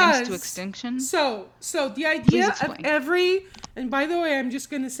lesbians to extinction. So the Please idea of explain. every, and by the way, I'm just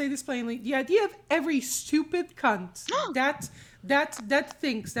going to say this plainly, the idea of every stupid cunt that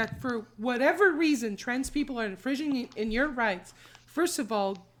thinks that for whatever reason trans people are infringing in your rights. First of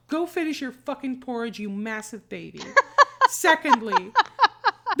all, go finish your fucking porridge, you massive baby. Secondly,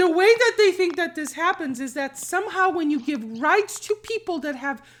 the way that they think that this happens is that somehow when you give rights to people that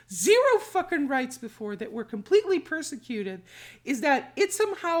have zero fucking rights before, that were completely persecuted, is that it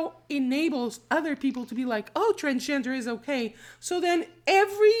somehow enables other people to be like, oh, transgender is okay. So then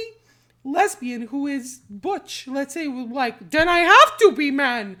every lesbian who is butch, let's say, will like, then I have to be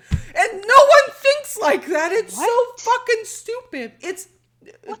man. And no one thinks like that. It's so fucking stupid. It's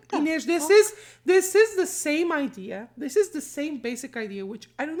Inês, this is the same idea. This is the same basic idea, which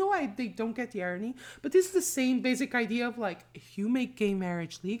I don't know why they don't get the irony, but this is the same basic idea of like, if you make gay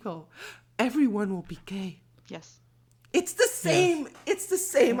marriage legal, everyone will be gay. Yes. It's the same. Yes. It's the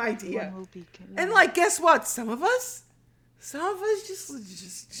same idea. Everyone will be gay. And like, guess what? Some of us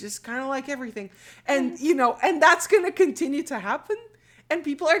just kind of like everything, and you know, and that's gonna continue to happen. And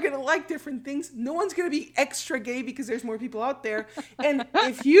people are going to like different things. No one's going to be extra gay because there's more people out there. And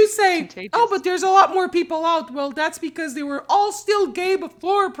if you say, oh, but there's a lot more people out, well, that's because they were all still gay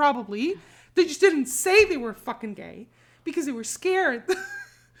before, probably. They just didn't say they were fucking gay because they were scared.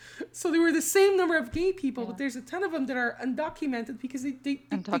 So there were the same number of gay people, but there's a ton of them that are undocumented because they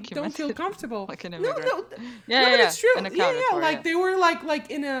don't feel comfortable. Like an immigrant. No, but it's true. Like they were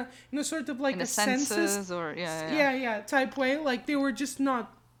like in a sort of like in a census or type way. Like they were just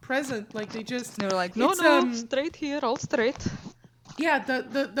not present. Like they just they were like, no, straight here, all straight. Yeah,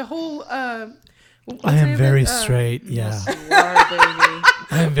 the whole. I am very straight. Yeah, yes, you are, baby.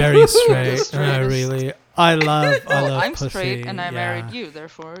 I'm very straight. Really. I love I'm pussy. Straight and I married you,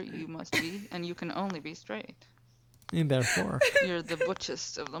 therefore you must be, and you can only be straight. And therefore, you're the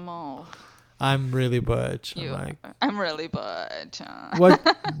butchest of them all. I'm really butch. I'm really butch.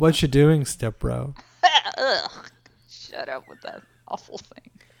 What you doing, step bro? Ugh, shut up with that awful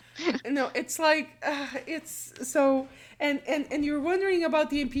thing. No, it's like it's so, and you're wondering about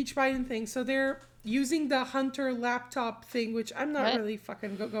the impeach Biden thing. So they're using the Hunter laptop thing, which I'm not really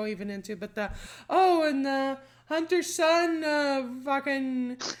fucking go even into, but Hunter's son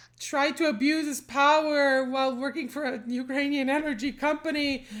fucking tried to abuse his power while working for a Ukrainian energy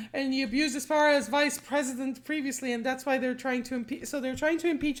company, and he abused his power as vice president previously, and that's why they're trying to impeach. So they're trying to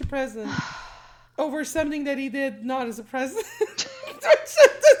impeach a president over something that he did not as a president. Which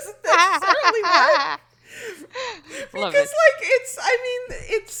doesn't necessarily work. Love because it.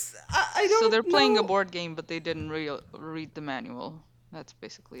 I don't know. So they're playing a board game, but they didn't read the manual. That's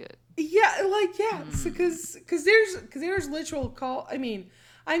basically it. Yeah, because there's literal call. I mean,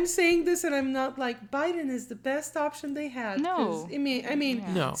 I'm saying this and I'm not like, Biden is the best option they had. No.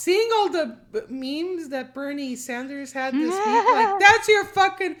 No. Seeing all the memes that Bernie Sanders had this week, like, that's your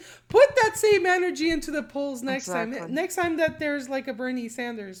fucking, put that same energy into the polls next time. Next time that there's like a Bernie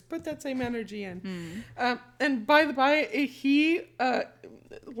Sanders, put that same energy in. And by the by, he,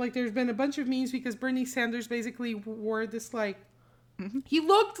 like, there's been a bunch of memes because Bernie Sanders basically wore this, like, he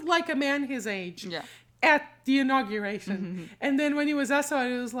looked like a man his age. Yeah. At the inauguration, and then when he was asked about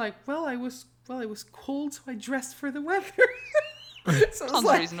it, it was like, well, I was cold, so I dressed for the weather. So it was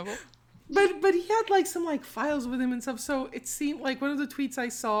like, reasonable. But he had like some like files with him and stuff. So it seemed like one of the tweets I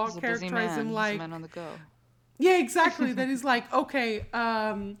saw characterized him like, he's a man on the go. Yeah, exactly. That is like, okay,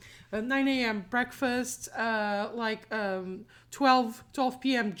 9 a.m. breakfast, 12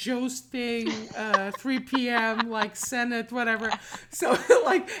 p.m. jousting, 3 p.m. like Senate, whatever. So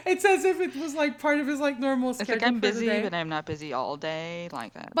like, it's as if it was like part of his like normal schedule. It's like I'm busy, for the day. but I'm not busy all day.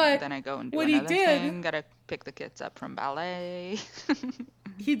 Like, but then I go and do what another he did, thing. Gotta pick the kids up from ballet.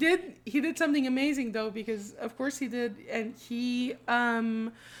 He did something amazing though, because of course he did, and he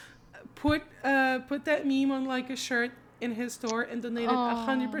put that meme on like a shirt in his store and donated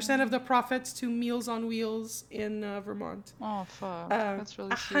 100% of the profits to Meals on Wheels in Vermont. Oh fuck, that's really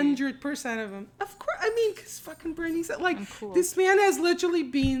 100% of them. Of course, I mean, because fucking Bernie's like, this man has literally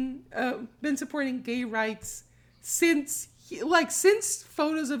been supporting gay rights since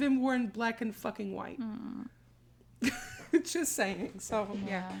photos of him worn black and fucking white. Just saying. So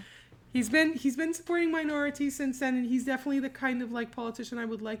yeah. He's been supporting minorities since then, and he's definitely the kind of like politician I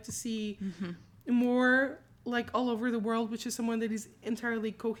would like to see more like all over the world, which is someone that is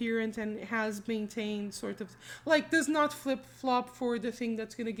entirely coherent and has maintained sort of like does not flip flop for the thing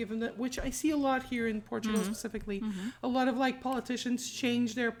that's going to give him that, which I see a lot here in Portugal specifically. A lot of like politicians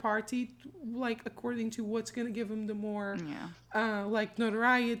change their party like according to what's going to give them the more like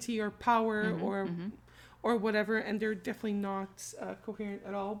notoriety or power or whatever, and they're definitely not coherent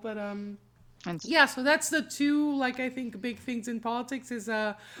at all. But yeah, so that's the two, like, I think big things in politics is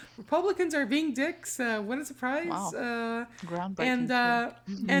Republicans are being dicks. What a surprise. Wow. Groundbreaking.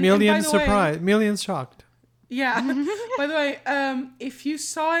 And Millions by the way- surprised, millions shocked. Yeah. By the way, if you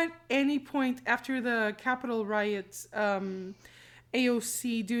saw at any point after the Capitol riots,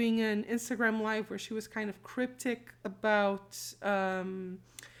 AOC doing an Instagram live where she was kind of cryptic about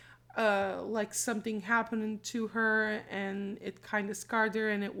like something happening to her and it kind of scarred her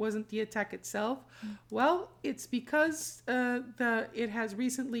and it wasn't the attack itself. Well, it's because it has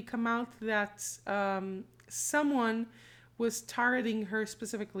recently come out that someone was targeting her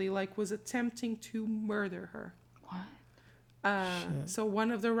specifically, like was attempting to murder her. What? So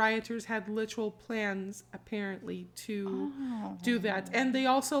one of the rioters had literal plans apparently to do that. And they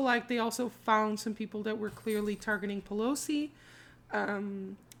also found some people that were clearly targeting Pelosi.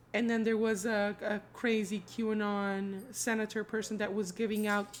 And then there was a crazy QAnon senator person that was giving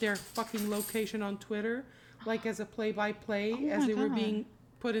out their fucking location on Twitter, like as a play-by-play, as they were being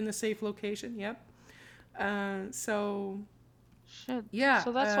put in a safe location. Yep. So... Shit. Yeah.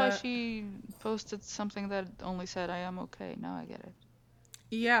 So that's why she posted something that only said, "I am okay." Now I get it.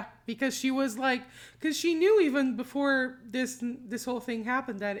 Yeah, because she was like, because she knew even before this whole thing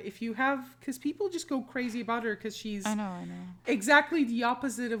happened that if you have, because people just go crazy about her because she's I know. exactly the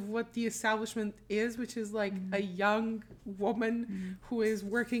opposite of what the establishment is, which is like a young woman who is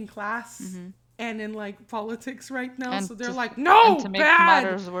working class and in like politics right now. And so they're to- like, no, And to make bad.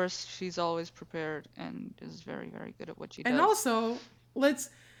 matters worse, she's always prepared and is very, very good at what she does. And also, let's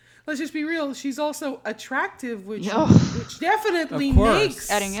just be real. She's also attractive, which Yeah. which definitely Of course.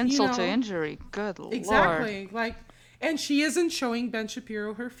 makes adding insult to you know, injury. Good lord. exactly like, and she isn't showing Ben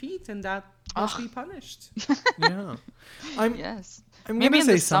Shapiro her feet, and that must be punished. Yeah. I'm Yes. I'm Maybe gonna in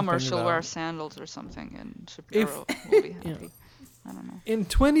say the summer something, she'll though. wear sandals or something, and Shapiro will be happy. I don't know. In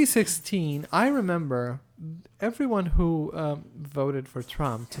 2016, I remember everyone who voted for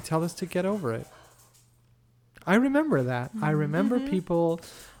Trump to tell us to get over it. I remember that. I remember people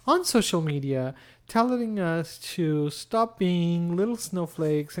on social media telling us to stop being little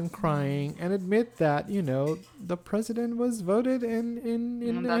snowflakes and crying and admit that, you know, the president was voted And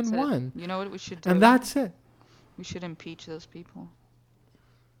that's and it. won. You know what we should do? And that's it. We should impeach those people.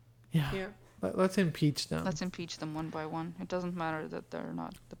 Yeah. Yeah. Let's impeach them. Let's impeach them one by one. It doesn't matter that they're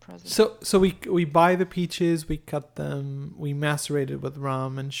not the president. So we buy the peaches, we cut them, we macerate it with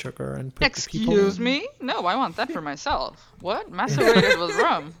rum and sugar and put the people Excuse me? No, I want that for myself. What? Macerated with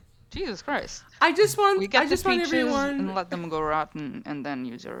rum? Jesus Christ. I just want We get the want peaches everyone. and let them go rotten and then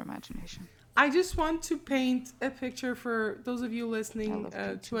use your imagination. I just want to paint a picture for those of you I listening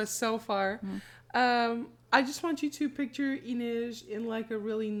love to us so far. I just want you to picture Inês in like a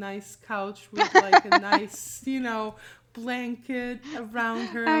really nice couch with like a nice, you know, blanket around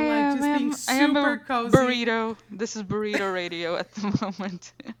her, like just being super cozy. Burrito. This is burrito radio at the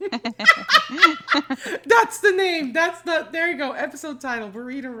moment. That's the name. There you go. Episode title: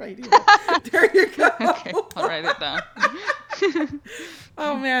 Burrito Radio. There you go. Okay, I'll write it down.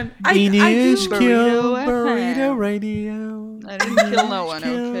 Oh man, I Inês do. killed Burrito Burrito FM. Radio. I didn't kill no one,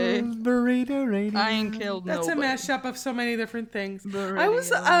 okay? Killed Burrito Radio. I ain't killed That's nobody. a mashup of so many different things. Burrito. I was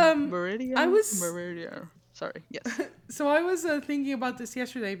Burrito. Sorry. Yes. So I was thinking about this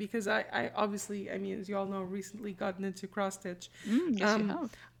yesterday because I obviously, I mean, as you all know, recently gotten into cross stitch. Yes, you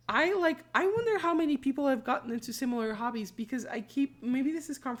have. I wonder how many people have gotten into similar hobbies because maybe this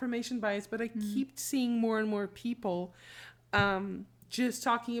is confirmation bias, but I keep seeing more and more people just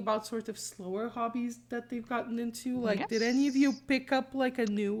talking about sort of slower hobbies that they've gotten into. Like, did any of you pick up like a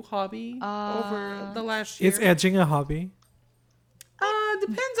new hobby over the last year? Is edging a hobby?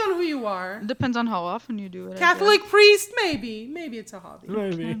 Depends on who you are. Depends on how often you do it. I Catholic priest, maybe it's a hobby.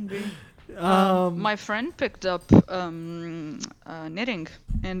 Maybe. My friend picked up knitting,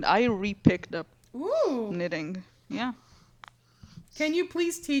 and I re-picked up Ooh. knitting. Yeah, Can you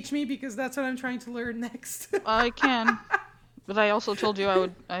please teach me because that's what I'm trying to learn next. I can. But I also told you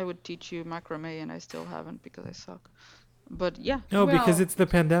I would teach you macrame, and I still haven't because I suck. But yeah, No, because Well- it's the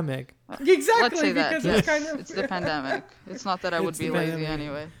pandemic. Exactly, let's say that. because Yes, it's kind of it's the pandemic. It's not that I would It's be the lazy pandemic.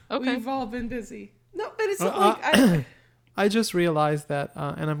 anyway. Okay. We've all been busy. No, but it's Well, like I just realized that,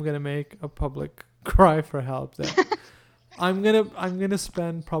 and I'm gonna make a public cry for help. That I'm gonna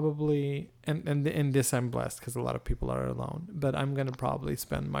spend probably, and in this I'm blessed because a lot of people are alone. But I'm gonna probably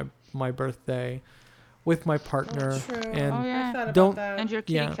spend my birthday with my partner True. and Oh, yeah. I thought don't- about that. And your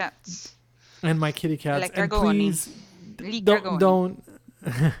kitty Yeah. cats. and my kitty cats. Le And cagoni. please Li don't cagoni. don't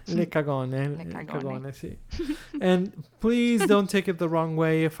le cagone, Le le cagone. cagone, sì. And please don't take it the wrong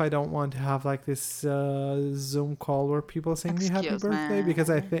way if I don't want to have like this Zoom call where people sing me happy Excuse birthday me.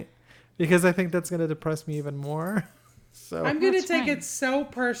 because I think that's gonna depress me even more. So I'm going to That's take fine. it so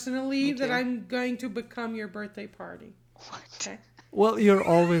personally Me that too. I'm going to become your birthday party. What? Okay. well, you're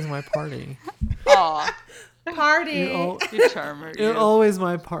always my party. Aw, Party. you charmer. You're You. always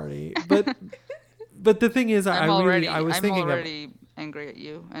my party. But the thing is, I was I'm thinking of already angry at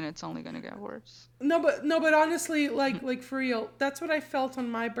you, and it's only gonna get worse. No, but honestly, like for real, that's what I felt on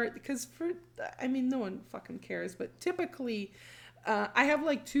my birthday. Because no one fucking cares. But typically, I have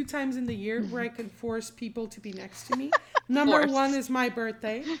like 2 times in the year where I can force people to be next to me. Number Force. 1 is my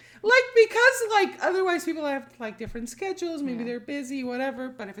birthday, like because like otherwise people have like different schedules. Maybe Yeah. they're busy, whatever.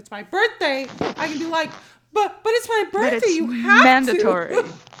 But if it's my birthday, I can be like, but it's my birthday. But it's You have mandatory.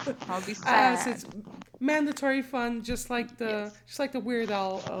 to. I'll be sad. So it's mandatory fun, just like the Weird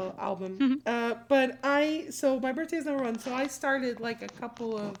Al album. So my birthday is number 1. So I started like a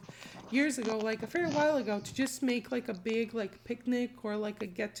couple of years ago, like a fair while ago, to just make like a big like picnic or like a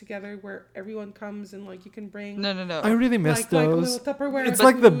get together where everyone comes and like you can bring No. I really miss like those. little Tupperware. It's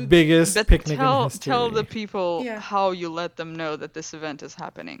like the food. biggest But picnic in tell history. the people Yeah. how you let them know that this event is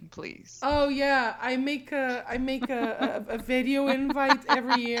happening, please. Oh yeah, I make a video invite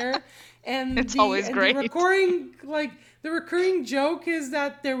every year, and It's always great. The recurring joke is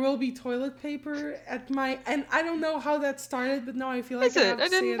that there will be toilet paper at my, and I don't know how that started, but now I feel like Is I it? have to I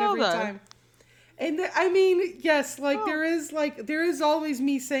say didn't it know every that. time. And I mean, yes, like Oh. there is always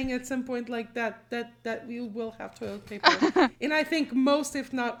me saying at some point like that we will have toilet paper, and I think most,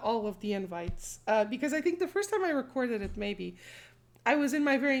 if not all, of the invites, because I think the first time I recorded it, maybe I was in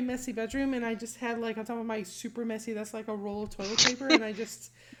my very messy bedroom and I just had like on top of my super messy, that's like a roll of toilet paper, and I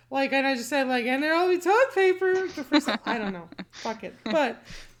just said like, and there'll be toilet paper. The first time, I don't know, fuck it, but.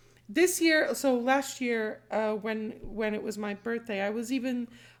 This year, so last year, when it was my birthday, I was even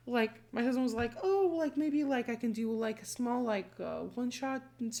like, my husband was like, oh, like maybe like I can do like a small like one-shot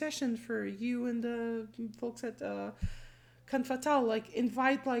session for you and the folks at Can Fatal, like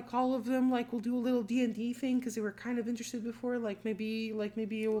invite like all of them, like we'll do a little D&D thing because they were kind of interested before, like maybe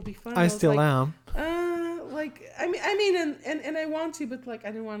it will be fun. I was still like, am. And I want to, but like I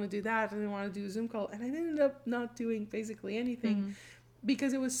didn't want to do that. I didn't want to do a Zoom call, and I ended up not doing basically anything.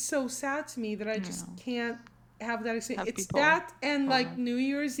 Because it was so sad to me that I just can't have that experience. Have It's people that and like around. New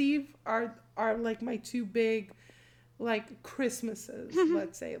Year's Eve are like my 2 big like Christmases,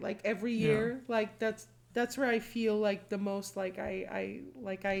 let's say. Like every year, like that's where I feel like the most like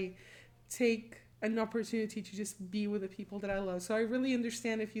I take an opportunity to just be with the people that I love. So I really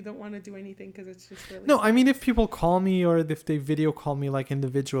understand if you don't want to do anything because it's just really No, I mean if people call me or if they video call me like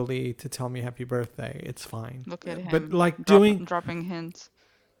individually to tell me happy birthday, it's fine. Look at him. But like dropping hints.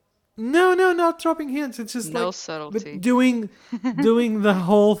 No, not dropping hints. It's just No like subtlety. but doing the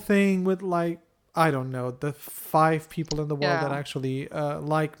whole thing with like I don't know, the 5 people in the world that Yeah. actually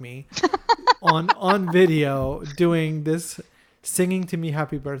like me on video doing this, singing to me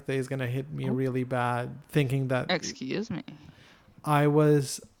happy birthday is gonna hit me really bad, thinking that Excuse me. I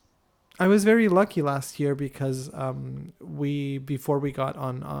was very lucky last year because before we got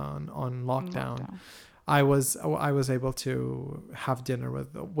on lockdown, I was able to have dinner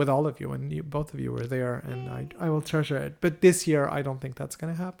with all of you, and both of you were there, and I will treasure it. But this year I don't think that's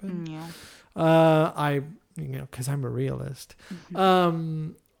gonna happen. Yeah. Because I'm a realist.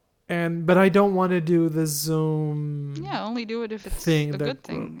 But I don't want to do the Zoom Yeah, only do it if it's thing. a good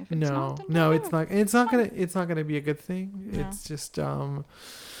thing. If it's No, not, then no, don't it's do it. not. It's not gonna be a good thing. No. It's just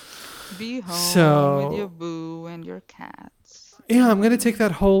Be home So- with your boo and your cats. yeah. I'm gonna take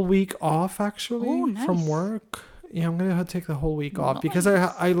that whole week off actually Oh, from nice. work. Yeah, I'm gonna take the whole week off because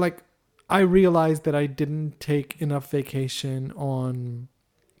I realized that I didn't take enough vacation on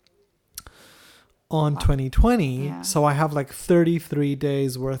 2020, Yeah. so I have like 33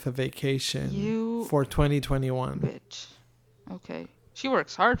 days worth of vacation You for 2021. bitch. Okay. She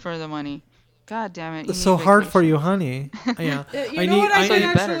works hard for the money. God damn it. You So need hard for vacation. you, honey. Yeah. you know what I So can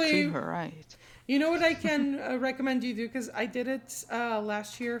you better actually treat her right. You know what I can recommend you do, because I did it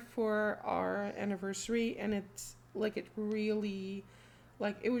last year for our anniversary, and it's like it really,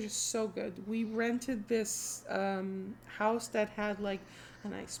 like it was just so good. We rented this house that had like a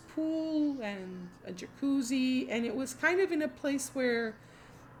nice pool and a jacuzzi, and it was kind of in a place where,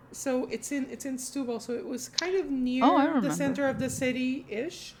 so it's in Stubble, so it was kind of near Oh, I the remember. center of the city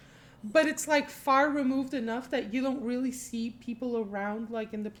ish, but it's like far removed enough that you don't really see people around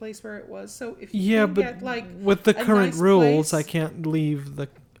like in the place where it was. So if you Yeah, can but get like with the a current nice rules, place-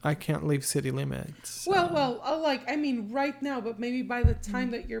 I can't leave city limits. like I mean right now, but maybe by the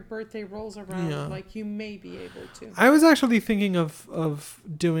time that your birthday rolls around, Yeah. like you may be able to. I was actually thinking of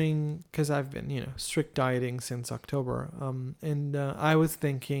doing, because I've been strict dieting since October, and I was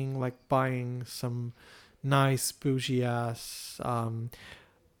thinking like buying some nice bougie ass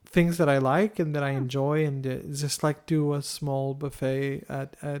things that I like and that I enjoy, and just like do a small buffet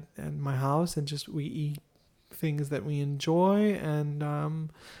at my house, and just we eat things that we enjoy, and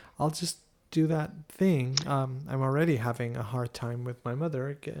I'll just do that thing. I'm already having a hard time with my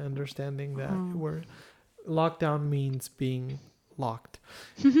mother understanding that we're lockdown means being locked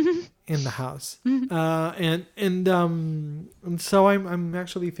in the house, and so I'm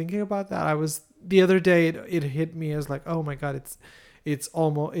actually thinking about that. I was the other day, it hit me as like, oh my god, it's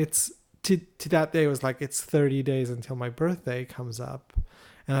almost, it's to that day, it was like it's 30 days until my birthday comes up,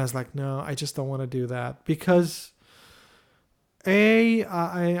 and I was like, no, I just don't want to do that, because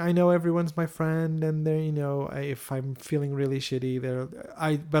I know everyone's my friend, and they if I'm feeling really shitty,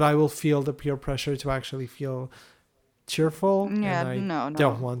 but I will feel the peer pressure to actually feel cheerful. Yeah, and I no,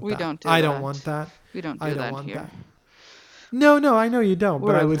 don't want we that. don't do I that. don't want that. We don't do I don't that want here. that. No, I know you don't, but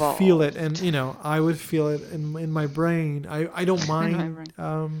We're I would feel it, evolved. and I would feel it in my brain. I don't mind.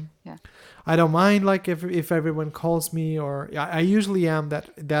 Yeah. I don't mind, like if everyone calls me, or I usually am that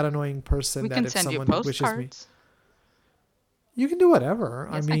annoying person We that can if send you someone wishes me. postcards. You can do whatever.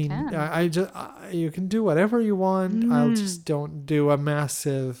 Yes, I I mean, can. you can do whatever you want. I'll just don't do a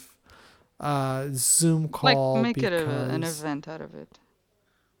massive Zoom call, Like, make it an because event out of it.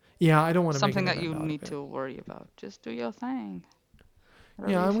 yeah, I don't want to Something make that an you event out need of it. to worry about. Just do your thing.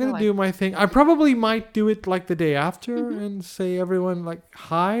 Whatever Yeah, you I'm feel gonna do my thing. I probably might do it like the day after and say everyone like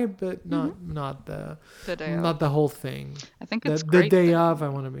hi, but not the the day not off. the whole thing. I think The it's great. day that- of, I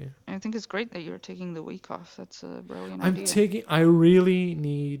want to be. I think it's great that you're taking the week off. That's a brilliant I'm idea. taking. I really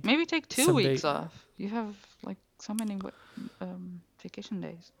need. Maybe take 2 some weeks day- off. You have like so many vacation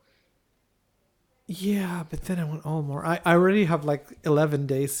days. Yeah, but then I want all more. I already have like 11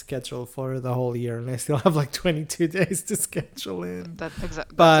 days scheduled for the whole year, and I still have like 22 days to schedule in. That's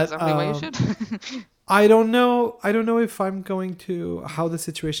But, exactly what you should. I don't know. I don't know if I'm going to, how the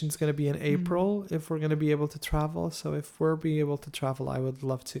situation is going to be in April, if we're going to be able to travel. So if we're being able to travel, I would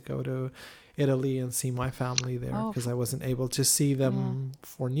love to go to Italy and see my family there, Oh, because I wasn't able to see them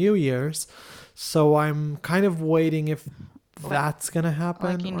for New Year's. So I'm kind of waiting if Like- that's going to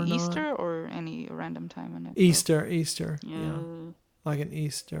happen Like in or Easter not. or any random time in it. Easter. Yeah. Yeah. Like an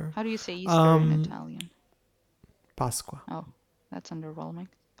Easter. How do you say Easter in Um, Italian? Pasqua. Oh, that's underwhelming.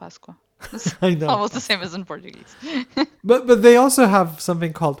 Pasqua. I know. Almost the same as in Portuguese. But they also have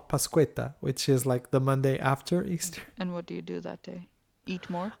something called Pasquetta, which is like the Monday after Easter. And what do you do that day? Eat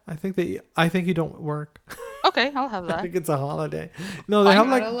more? I think you don't work. Okay, I'll have I that. think it's a holiday. No, they have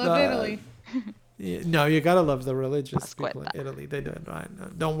like Gotta love Italy. No, you gotta love the religious people Pasquetta. in Italy. They do it right. No,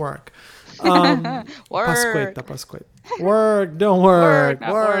 don't work. Work. Pasquetta. Work. Don't work.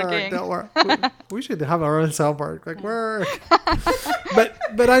 Not Work. working. Don't work. We should have our own self work. Like work.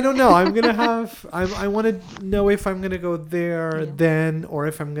 but I don't know. I'm gonna have. I want to know if I'm gonna go there then, or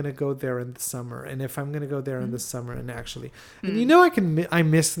if I'm gonna go there in the summer. And if I'm gonna go there in the summer, and actually, and I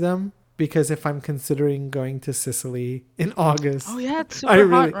miss them, because if I'm considering going to Sicily in August, Oh yeah, it's I super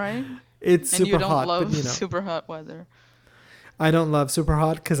really- hot, right? it's And super you don't hot. love But super hot weather. I don't love super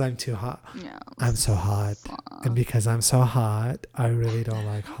hot because I'm too hot. Yeah. I'm so hot. And because I'm so hot, I really don't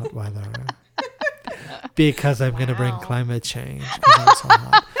like hot weather. Because I'm going to bring Wow. climate change. 'Cause I'm so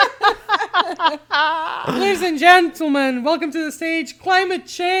hot. Ladies and gentlemen, welcome to the stage. Climate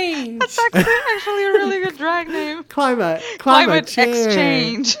change. Actually, a really good drag name. Climate change.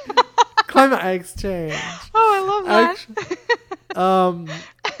 exchange. Climate exchange. Oh, I love that.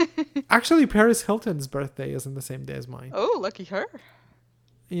 Actually, Paris Hilton's birthday is on the same day as mine. Oh, lucky her.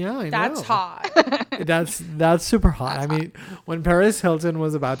 Yeah, I know. That's hot. That's super hot. I mean, when Paris Hilton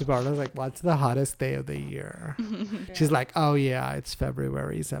was about to born, I was like, "What's the hottest day of the year?" She's like, "Oh yeah, it's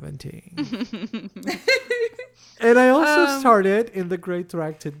February 17th." And I also started in the great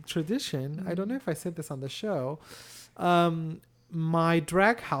drag tradition. I don't know if I said this on the show. My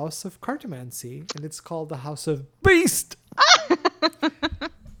drag house of cartomancy, and it's called the House of Beast.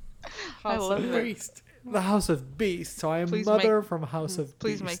 I love it. Priest. the House of Beast. So I am Please Mother from House of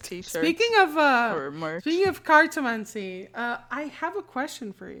Please Beast. make t-shirts Speaking of or merch. cartomancy, I have a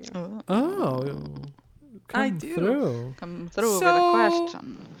question for you. Oh, I come do. through. Come through with a So-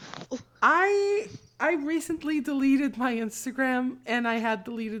 question. I recently deleted my Instagram and I had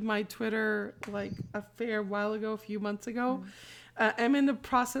deleted my Twitter like a fair while ago, a few months ago. I'm in the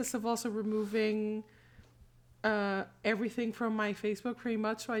process of also removing everything from my Facebook pretty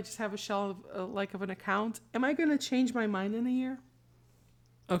much, so I just have a shell of of an account. Am I going to change my mind in a year?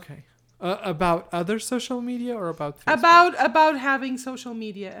 Okay. About other social media or about Facebook? About having social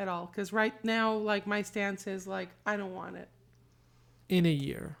media at all, because right now like my stance is like I don't want it. In a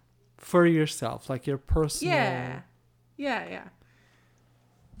year. For yourself, like your personal... Yeah.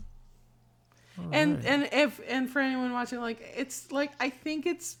 All And right. and for anyone watching, like it's like I think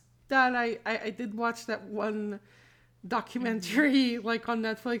it's that I did watch that one documentary like on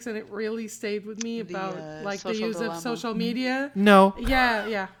Netflix, and it really stayed with me The, about like the social use dilemma. of social media. No.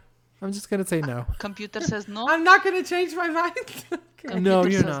 Yeah. I'm just going to say no. Computer says no. I'm not gonna change my mind. Okay. No, Computer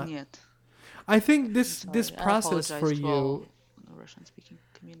you're says not. niet. I think this Sorry, this I process apologize for to you... all the Russian-speaking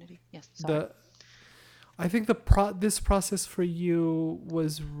community. Yes, sorry. I think this process for you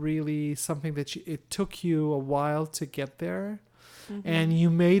was really something that it took you a while to get there, and you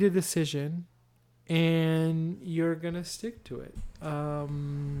made a decision, and you're gonna stick to it.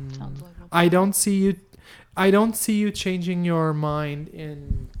 Sounds like no I don't see you changing your mind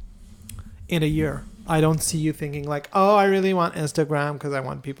in a year. I don't see you thinking like, oh, I really want Instagram because I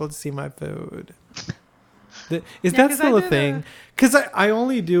want people to see my food. Is Yeah, that 'cause still I a did thing? Because I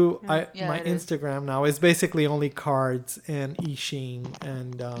only do Yeah, my it is. Instagram now is basically only cards and Ishin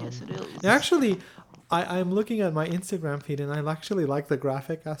and Yes, it is. and actually I'm looking at my Instagram feed and I actually like the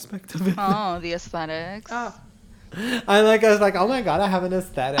graphic aspect of it. Oh, the aesthetics. Oh, I was like, oh my god, I have an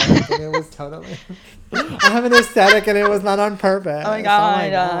aesthetic, and it was totally. I have an aesthetic, and it was not on purpose. Oh my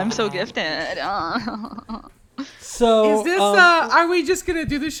god, I'm so gifted. So is this are we just gonna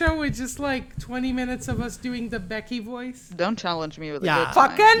do the show with just like 20 minutes of us doing the Becky voice? Don't challenge me with a Yeah. good time.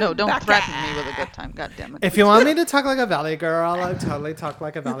 Fucking No, don't Becca. threaten me with a good time. God damn it. If you want me to talk like a valley girl, I'll totally talk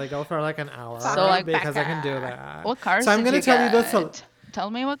like a valley girl for like an hour. So, like, because I can do that. What cards So I'm did gonna you tell you get? this. Tell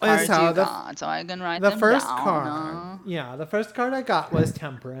me what Oh, cards so you the- got so I can write The them first down. card, the first card I got was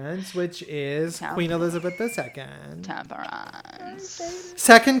Temperance, which is Queen Elizabeth II. Temperance.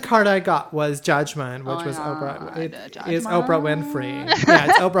 Second card I got was Judgment, which Oh my was God, Oprah. It Judgment. is Oprah Winfrey. Yeah,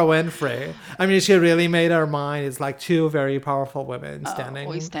 it's Oprah Winfrey. I mean, she really made her mind. It's like two very powerful women standing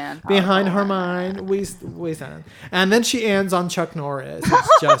we stand behind powerful her mind. We stand. And then she ends on Chuck Norris.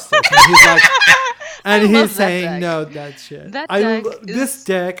 It's Justice. And he's like, and love he's that saying, deck. no, that shit. That I deck this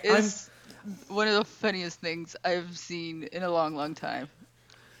deck, is one of the funniest things I've seen in a long, long time.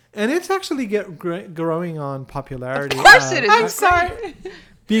 and it's actually growing on popularity. Of course it is. I'm It's sorry. I'm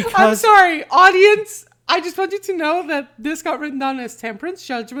Because sorry, audience. I just want you to know that this got written down as Temperance,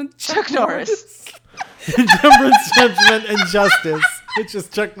 Judgment, Chuck Norris. Temperance, Judgment, and Justice, which is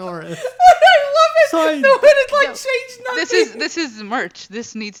Chuck Norris. I love it. So I- no, but it like No, changed nothing. This is merch.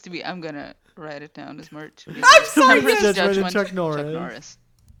 This needs to be. I'm gonna write it down as merch. I'm sorry. Temperance, Judgment and Judgment, Chuck Norris.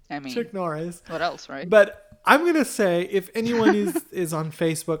 I mean, Chuck Norris. what else, right? But I'm gonna say, if anyone is on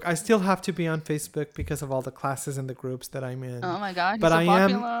Facebook, I still have to be on Facebook because of all the classes and the groups that I'm in. Oh my god, he's But so I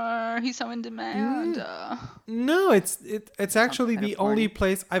am- popular. He's so in demand. No, it's actually kind the of only corny.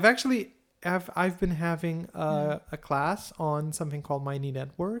 place I've been having a class on something called Mighty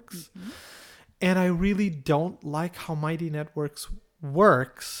Networks, and I really don't like how Mighty Networks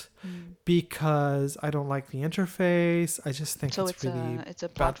works because I don't like the interface. I just think So it's it's really a badly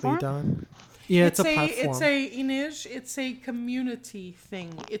platform. done. Yeah, it's a platform. It's a community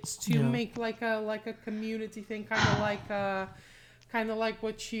thing. It's to Yeah. make like a community thing, kind of like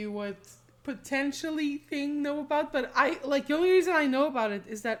what you would potentially know about. But the only reason I know about it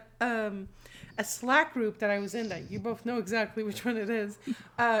is that a Slack group that I was in, that you both know exactly which one it is,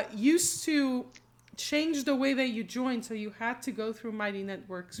 used to change the way that you joined, so you had to go through Mighty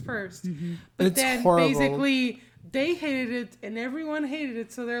Networks first. But It's then horrible. basically they hated it and everyone hated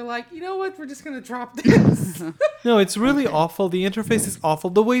it, so they're like, you know what, we're just gonna drop this. No, it's really awful. The interface is awful.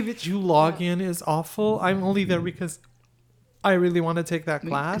 The way that you log in is awful. I'm only there because I really want to take that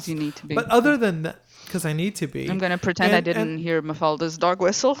class. Because you need to be. But other than that, because I need to be. I'm gonna pretend I And- didn't hear Mafalda's dog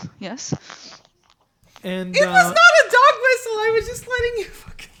whistle. Yes. And It was not a dog whistle. I was just letting you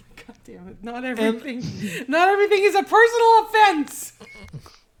fucking. God damn it! Not everything is a personal offense.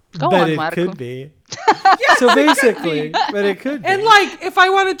 Go but on, it Marco. could be. So basically, but it could be. And like, if I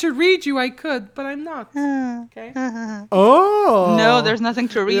wanted to read you, I could, but I'm not. Okay. Oh No, there's nothing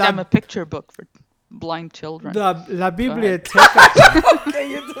to read. La- I'm a picture book for blind children. La biblioteca.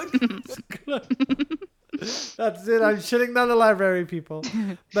 Okay, you don't. That's it. I'm shutting down the library, people.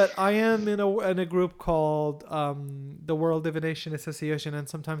 But I am in a group called the World Divination Association, and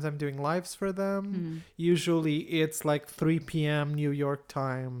sometimes I'm doing lives for them. Usually it's like 3 p.m. New York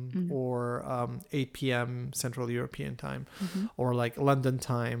time or 8 p.m. Central European time or like London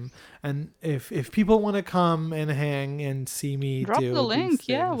time. And if people want to come and hang and see me Drop do the link. these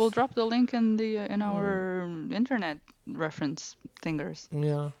Yeah, things, we'll drop the link in the in our internet reference thingers.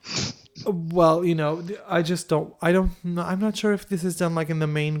 Yeah. Well, I just don't. I'm not sure if this is done like in the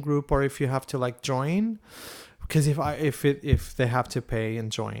main group or if you have to like join. Because if they have to pay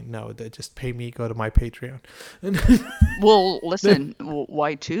and join, no, they just pay me. Go to my Patreon. Well, listen,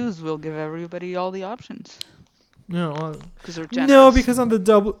 why choose? We'll give everybody all the options. No, Because we're generous. no, because on the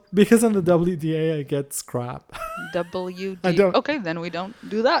WDA I get scrap. WD. I don't- Okay, then we don't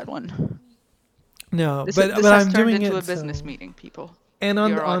do that one. No, This but has I'm turned doing into it a business so- meeting, people. And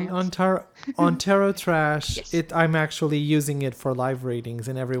on Your on audience. on Tarot Trash, Yes. I'm actually using it for live readings,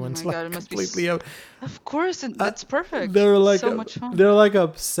 and everyone's my God, like it must be completely. Of course, it's perfect. They're It's like so much fun. they're like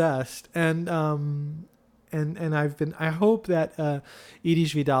obsessed, and I hope that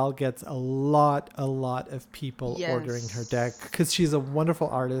Edith Vidal gets a lot of people ordering her deck Yes. because she's a wonderful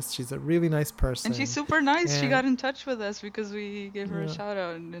artist. She's a really nice person, And she's super nice. She And- got in touch with us because we gave her a Yeah. shout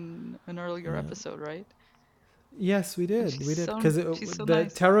out in an earlier episode, right? Yes, we did. she's We did so- because she's so the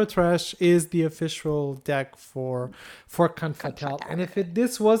nice. Tarot Trash is the official deck for Confatal. And if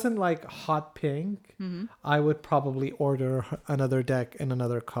this wasn't like hot pink, I would probably order another deck in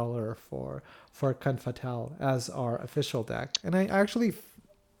another color for Confatal as our official deck. And I actually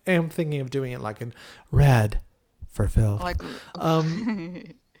am thinking of doing it like in red for Phil. Like,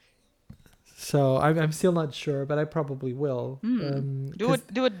 So I'm still not sure, but I probably will. do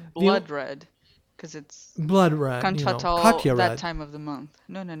it blood red, because it's Blood red, Confatal Katya that red. time of the month.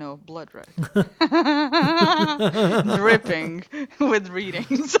 No, blood red. Dripping with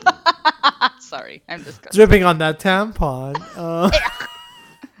readings. Sorry, I'm disgusted. Dripping on that tampon.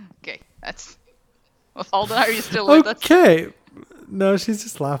 Okay, that's. Alda, are you still with us? Okay. No, she's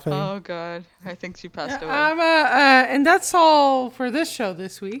just laughing. Oh God, I think she passed away. And that's all for this show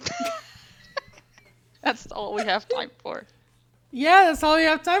this week. That's all we have time for. Yeah, that's all you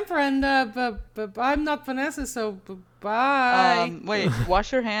have time for. And but I'm not Vanessa, so bye. Wait,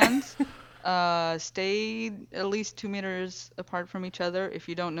 wash your hands. Stay at least 2 meters apart from each other. If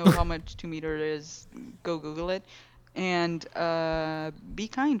you don't know how much 2 meters is, go Google it. And be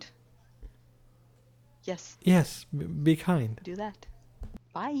kind. Yes, Yes, be kind. do that.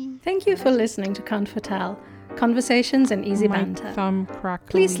 Bye. Thank you for listening to Confatal, conversations and easy banter. thumb crackling.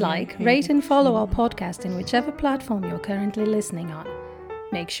 Please like, rate and follow our podcast in whichever platform you're currently listening on.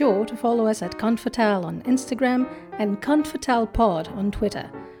 Make sure to follow us at Confatal on Instagram and ConfatalPod on Twitter,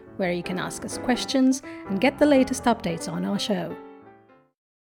 where you can ask us questions and get the latest updates on our show.